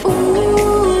feeling like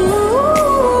ooh.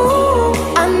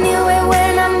 I knew it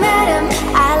when I met him.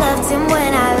 I loved him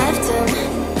when I left him.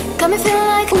 Got me feeling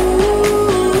like ooh.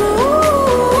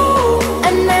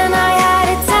 And then I had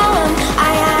to tell him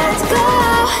I had to go.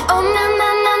 Oh na na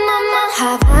na na na.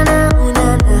 Havana, ooh na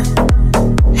na.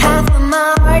 Half of my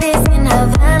heart is in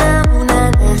Havana, ooh na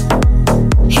na.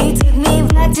 He took me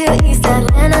back to East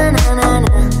Atlanta, na na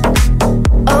na.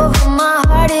 Oh, my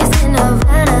heart is in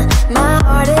Havana. My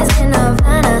heart is in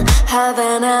Havana.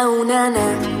 Havana, ooh na na.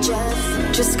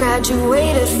 Just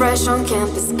graduated fresh on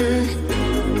campus.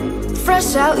 Fresh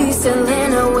out East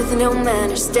Atlanta with no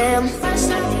manners, damn.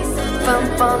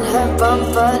 Bump on her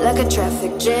bumper like a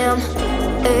traffic jam.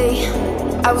 Ay,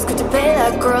 I was good to pay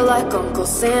that girl like Uncle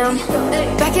Sam.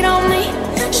 Back it on me,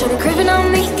 shawty craving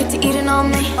on me, get to eating on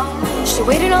me. She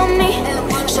waited on me,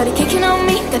 shawty kicking on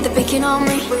me, got the bacon on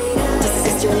me. This is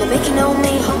sister in the making on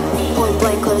me. Point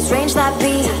blank close range that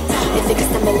beat. If it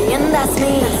gets a million, that's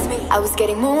me. I was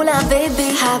getting moolah, baby.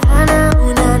 Havana,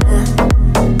 ooh na na.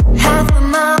 Half of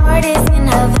my heart is in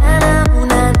Havana, ooh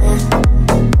na na.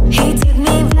 He took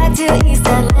me back to East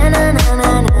Atlanta, na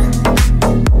na na.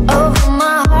 Oh,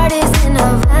 my heart is in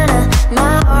Havana.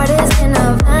 My heart is in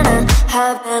Havana.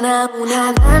 Havana, ooh na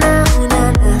Havana, ooh na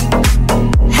na.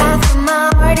 Half of my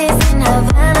heart is in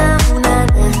Havana, ooh na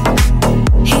na.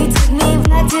 He took me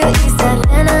back to East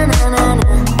Atlanta, na na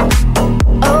na.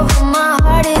 Oh, my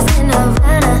heart is in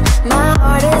Havana. My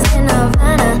heart is in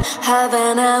Havana.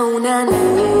 Havana, ooh na na.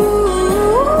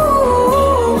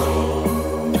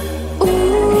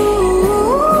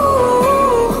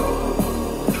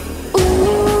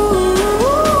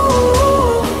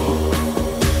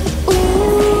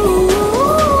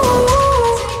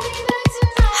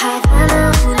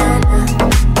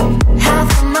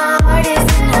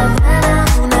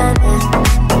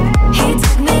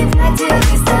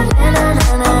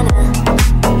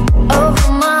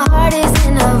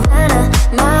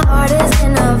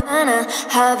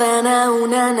 Havana, ooh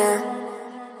na na.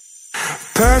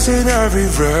 Passing every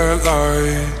red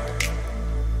light,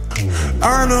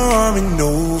 I know I'm in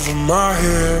over my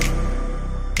head.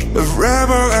 A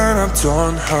rebel and I'm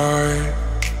done high.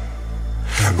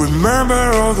 Remember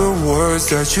all the words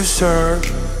that you said.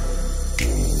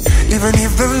 Even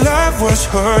if the love was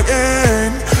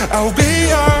hurting, I'll be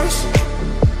yours,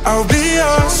 I'll be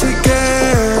yours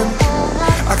again.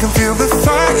 I can feel the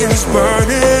fire's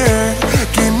burning,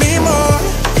 give me more.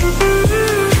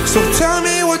 So tell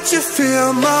me what you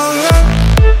feel, my love,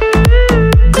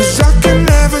 'cause I can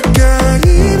never get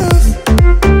enough.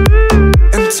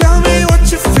 And tell me what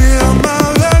you feel, my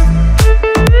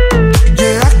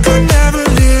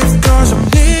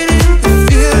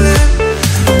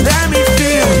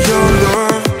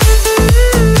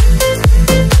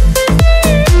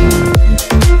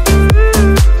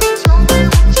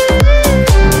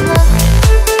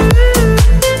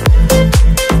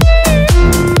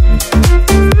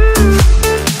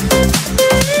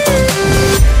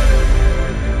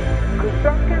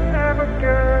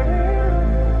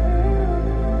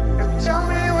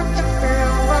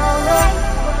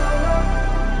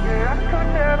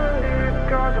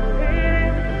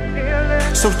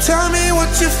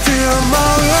what you feel,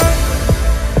 my love,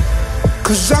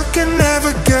 'cause I can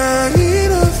never get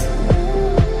enough.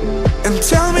 And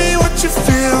tell me what you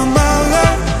feel, my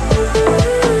love.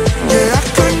 Yeah, I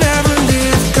could never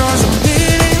leave, 'cause I'm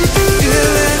needing the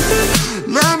feeling.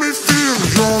 Let me feel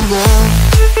your love,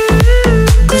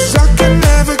 'cause I can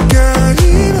never get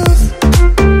enough.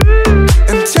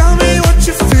 And tell me what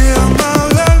you feel, my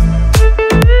love.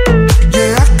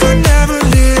 Yeah, I could never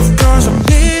leave, 'cause I'm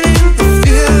needing the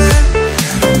feeling.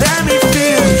 Let me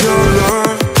feel your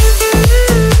love.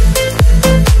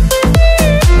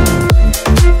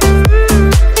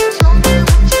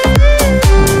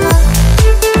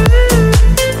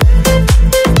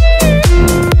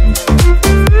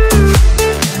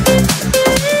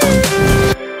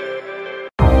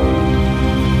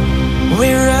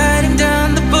 We're riding down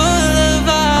the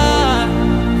boulevard.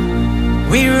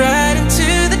 We ride into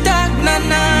the dark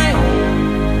night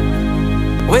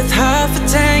with half a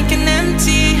tank and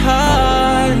empty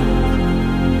heart,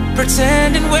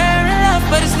 pretending we're in love,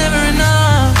 but it's never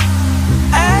enough.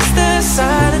 As the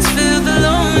silence fills the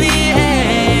lonely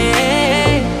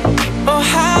air. Oh,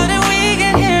 how did we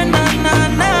get here?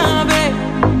 Now, babe.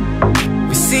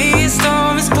 We see a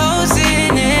storm is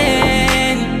closing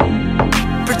in,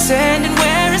 pretending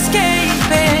we're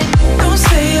escaping. Don't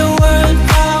say a word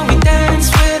while we dance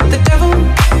with the devil.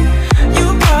 You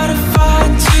brought a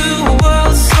fire to a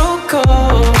world so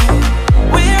cold.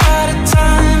 We're out of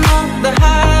time on the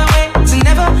highway to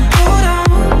never hold on,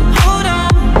 hold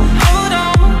on, hold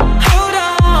on, hold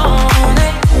on.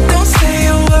 Hey, don't say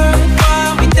a word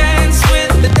while we dance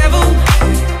with the devil.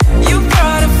 You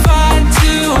brought a fire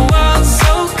to a world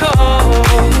so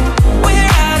cold.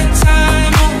 We're out of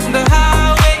time on the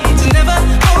highway to never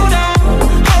hold on,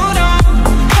 hold on,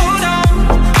 hold on,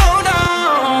 hold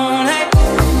on. Hey,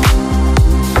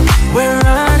 we're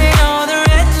running all the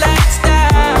red lights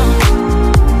down.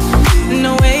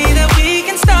 No way that we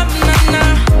can stop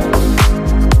now.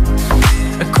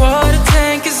 A quarter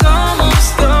tank is almost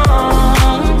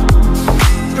gone,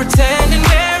 pretending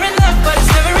we're in love, but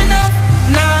it's never enough.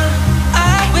 Nah,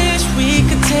 I wish we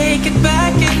could take it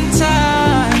back in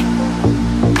time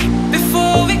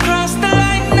before we cross the line.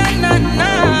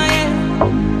 Nah, yeah.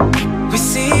 We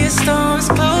see a storm's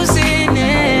closing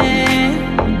in.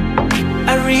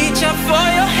 I reach out for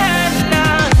your hand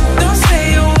now. Don't say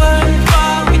a word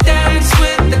while we dance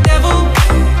with the devil.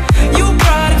 You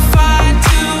brought a fire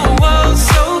to a world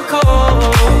so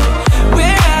cold.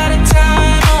 We're out of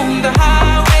time on the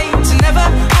highway to never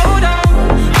hold on,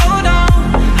 hold on,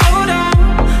 hold on,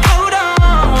 hold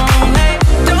on. Hey,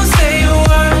 don't say a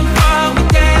word while we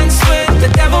dance with the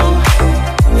devil.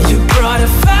 You brought a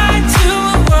fire to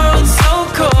a world so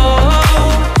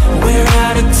cold. We're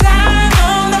out of time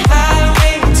on the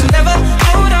highway to never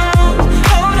hold on,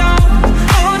 hold on,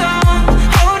 hold on,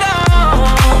 hold on.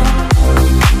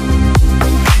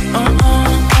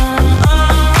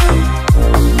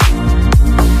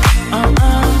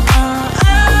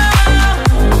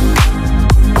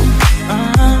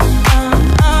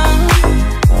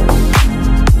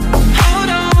 Hold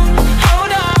on,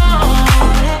 hold on.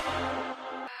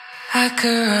 I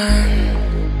could run,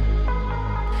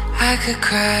 I could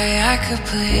cry, I could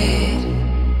plead.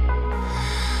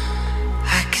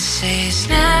 I could say it's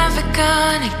never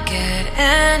gonna get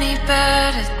any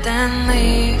better than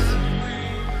leave.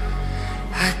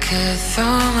 I could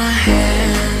throw my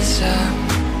hands up,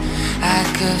 I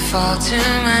could fall to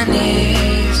my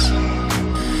knees.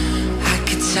 I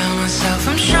could tell myself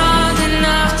I'm strong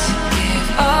enough to give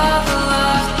all the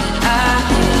love that I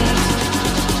need.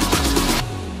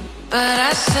 But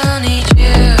I still need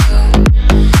you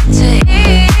to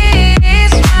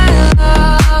ease my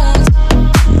load.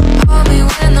 Hold me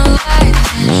when the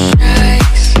lightning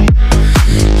strikes.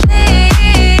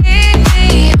 Lead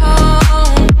me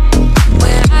home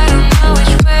when I don't know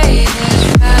which way is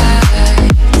right.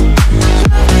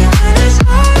 Love me when it's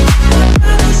hard, but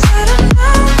promise that I'm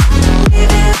not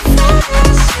leaving for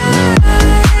your side.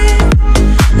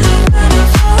 And when I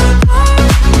fall apart,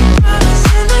 promise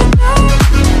in the dark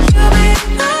you'll be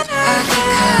my night. I could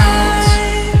count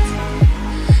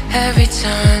every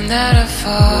time that I've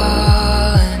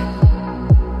fallen.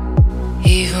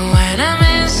 Even when I'm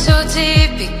in so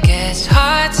deep, it gets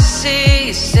hard to see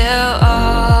you're still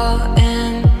all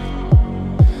in.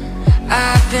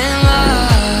 I've been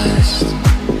lost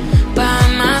by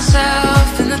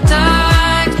myself in the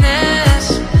darkness.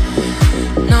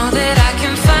 Know that I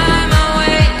can find my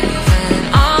way even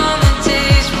on the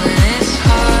days when it's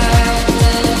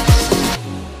heartless.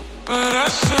 But I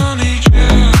still need you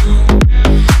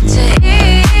to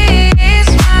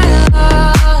ease my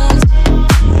load.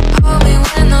 Hold me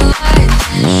when the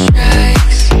lightning strikes.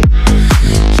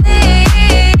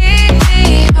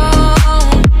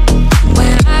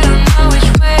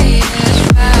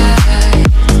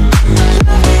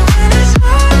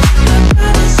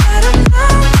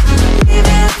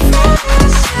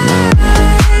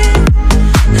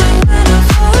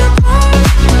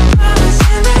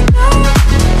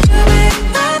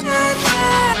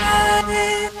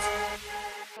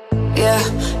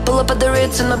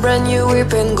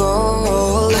 dripping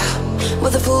gold,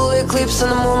 with a full eclipse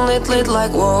and the moonlit lit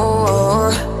like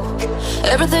war.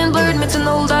 Everything blurred, mixing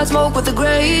all that smoke with the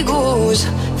grey goose.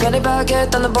 Fanny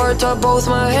baguette on the bar top, both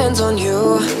my hands on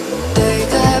you.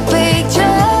 Take a picture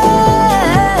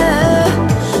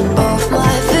of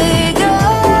my figure.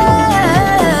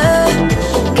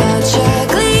 Gotcha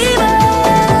gleamer.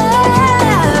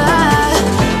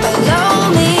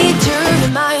 Allow me to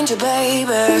remind you,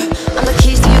 baby, I'm the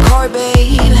keys to your car,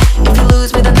 babe. If you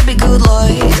lose me, then it'll be good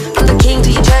luck. I'm the king to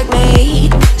your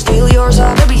checkmate. Steal yours,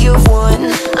 I'll baby, you've won.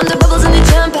 I'm the bubbles in the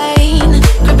champagne.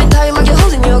 Grip it tight like you're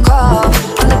holding your cup.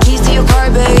 I'm the keys to your car,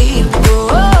 babe.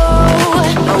 Whoa,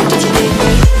 oh, did you need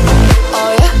me?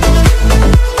 Oh yeah.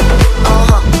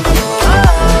 Uh-huh.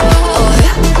 Oh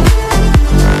yeah.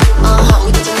 Uh-huh.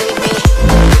 Did you need me?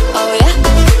 Oh yeah.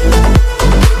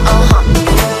 Uh-huh.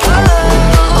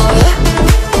 Oh yeah.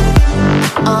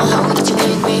 Uh-huh. Did you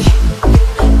need me?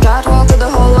 Catwalk to the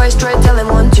hallway, straight telling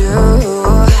 1, 2,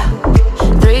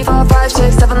 3, 4, 5,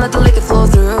 6, 7, let the liquor flow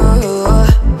through.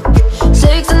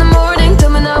 6 in the morning, tell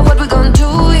me now what we gonna do,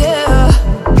 yeah.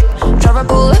 Driver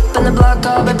pull up in the block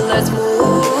car, baby, let's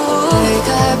move. Take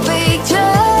a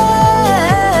picture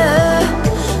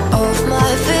of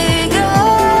my figure.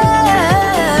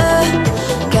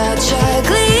 Gotcha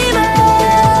gleamer.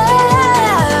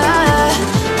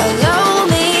 Allow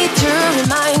me to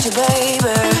remind you,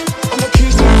 baby, I'm the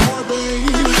keys to your heart,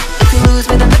 baby. If you lose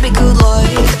me, then that'd be good luck.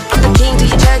 I'm the king to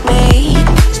your checkmate.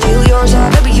 Steal yours, oh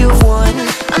baby, you've won.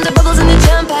 I'm the bubbles in the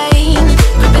champagne.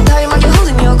 Grip it tight like you're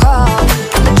holding your cup.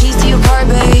 I'm the keys to your car,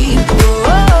 babe.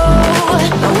 Whoa,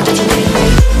 oh, did you need me?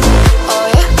 Oh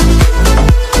yeah.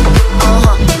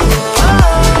 Uh-huh.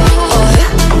 Oh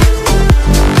yeah.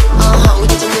 Uh-huh.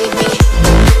 Did you need me?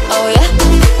 Oh yeah.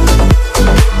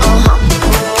 Uh-huh.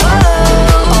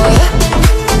 Oh yeah.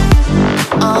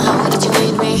 Uh-huh. Did you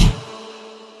need me?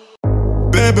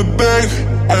 Baby, babe,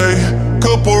 ayy,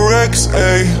 couple racks,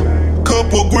 ayy,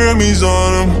 couple Grammys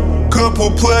on them, couple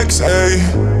plex, ayy,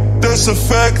 that's a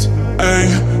fact, ayy,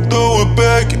 throw it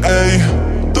back, ayy,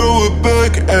 throw it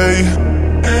back, ayy,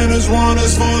 and this one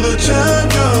is for the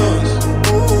champions.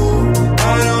 I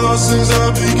ain't lost since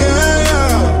I began,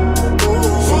 yeah.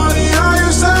 Funny how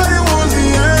you said it was the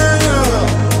end, yeah.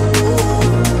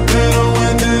 Then I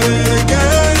went and did it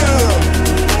again, yeah.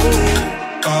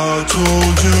 I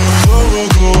told you long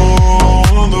ago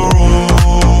on the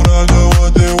road, I got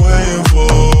what they're waiting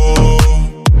for.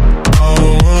 I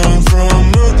don't run from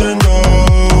nothing,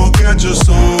 dog. Get your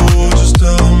soul, just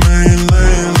tell them ain't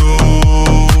laying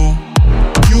low.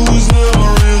 You was never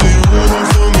really rooting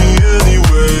for me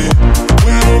anyway.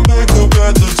 When I'm back up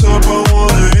at the top, I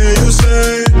wanna hear you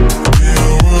say, we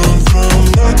don't run from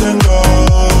nothing,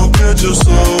 dog. Get your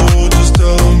soul, just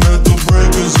tell them that the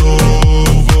break is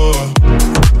over.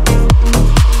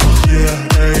 Yeah,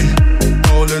 hey,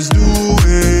 oh, let's do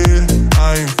it. I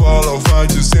ain't fall off, I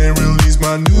just ain't release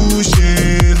my new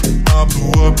shit. I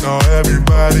blew up, now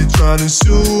everybody tryna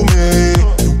sue me.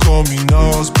 You call me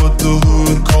Nas, but the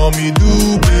hood call me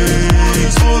Doobie.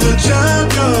 For the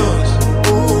champions,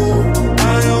 I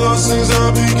ain't lost since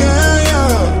I began,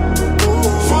 yeah.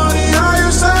 Funny how you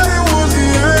said it was the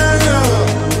end, yeah.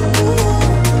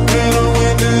 Then I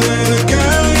went and did it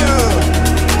again, yeah.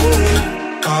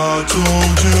 I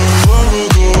told you long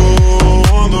ago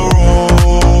on the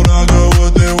road, I got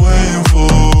what they're waiting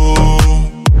for.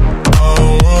 I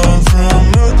don't run from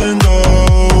nothing,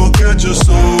 dog. Get your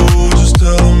soul, just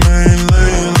tell them ain't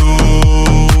laying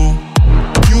low.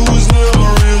 You was never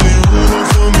really rooting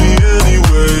for me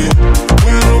anyway.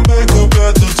 When I'm back up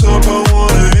at the top, I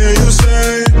wanna hear you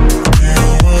say, we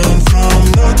don't run from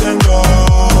nothing,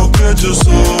 dog. Get your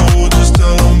soul, just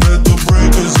tell them that the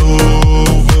break is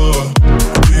over.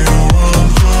 We don't run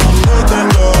from nothing,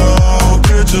 dog.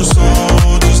 Get your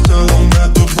soul, just tell them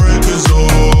that the break is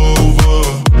over.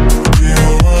 We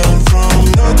don't run from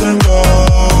nothing,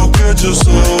 dog. Get your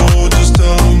soul, just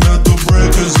tell them that the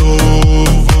break is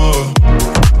over.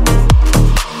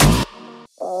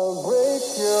 I'll break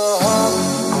your heart.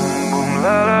 Boom boom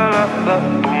la la la la,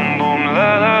 boom boom la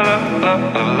la la la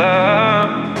la la.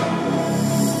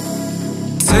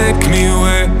 Take me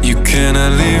where you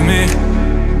cannot leave me.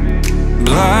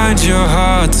 Blind your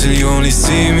heart till you only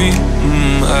see me.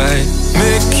 I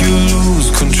make you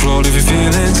lose control of your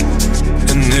feelings.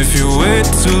 And if you wait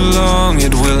too long,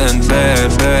 it will end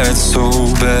bad, bad, so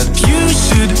bad. You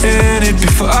should end it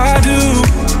before I do.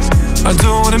 I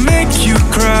don't wanna make you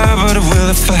cry, but I will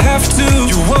if I have to.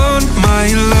 You want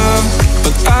my love,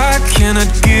 but I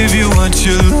cannot give you what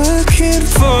you're looking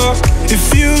for.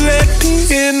 If you let me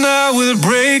in, I will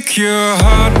break your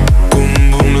heart. Boom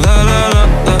boom la la la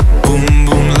la, boom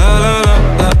boom la la la.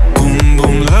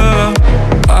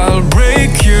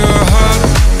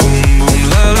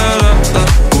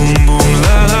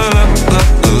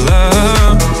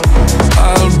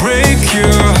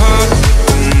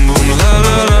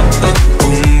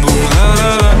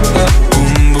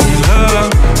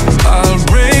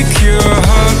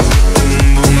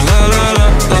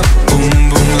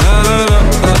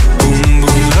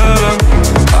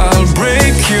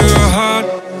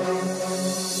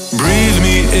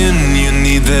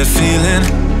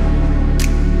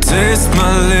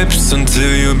 my lips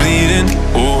until you're bleeding.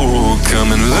 Oh,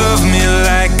 come and love me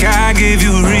like I gave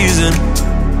you reason.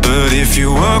 But if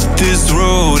you walk this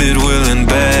road, it will end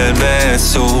bad, bad,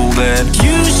 so bad.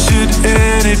 You should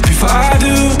end it before I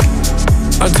do.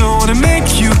 I don't wanna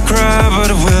make you cry,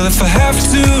 but I will if I have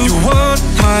to. You want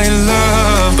my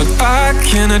love, but I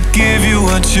cannot give you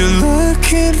what you're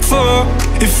looking for.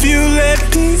 If you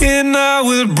let me in, I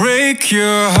will break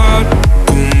your heart.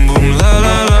 Boom, boom, la,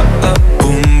 la,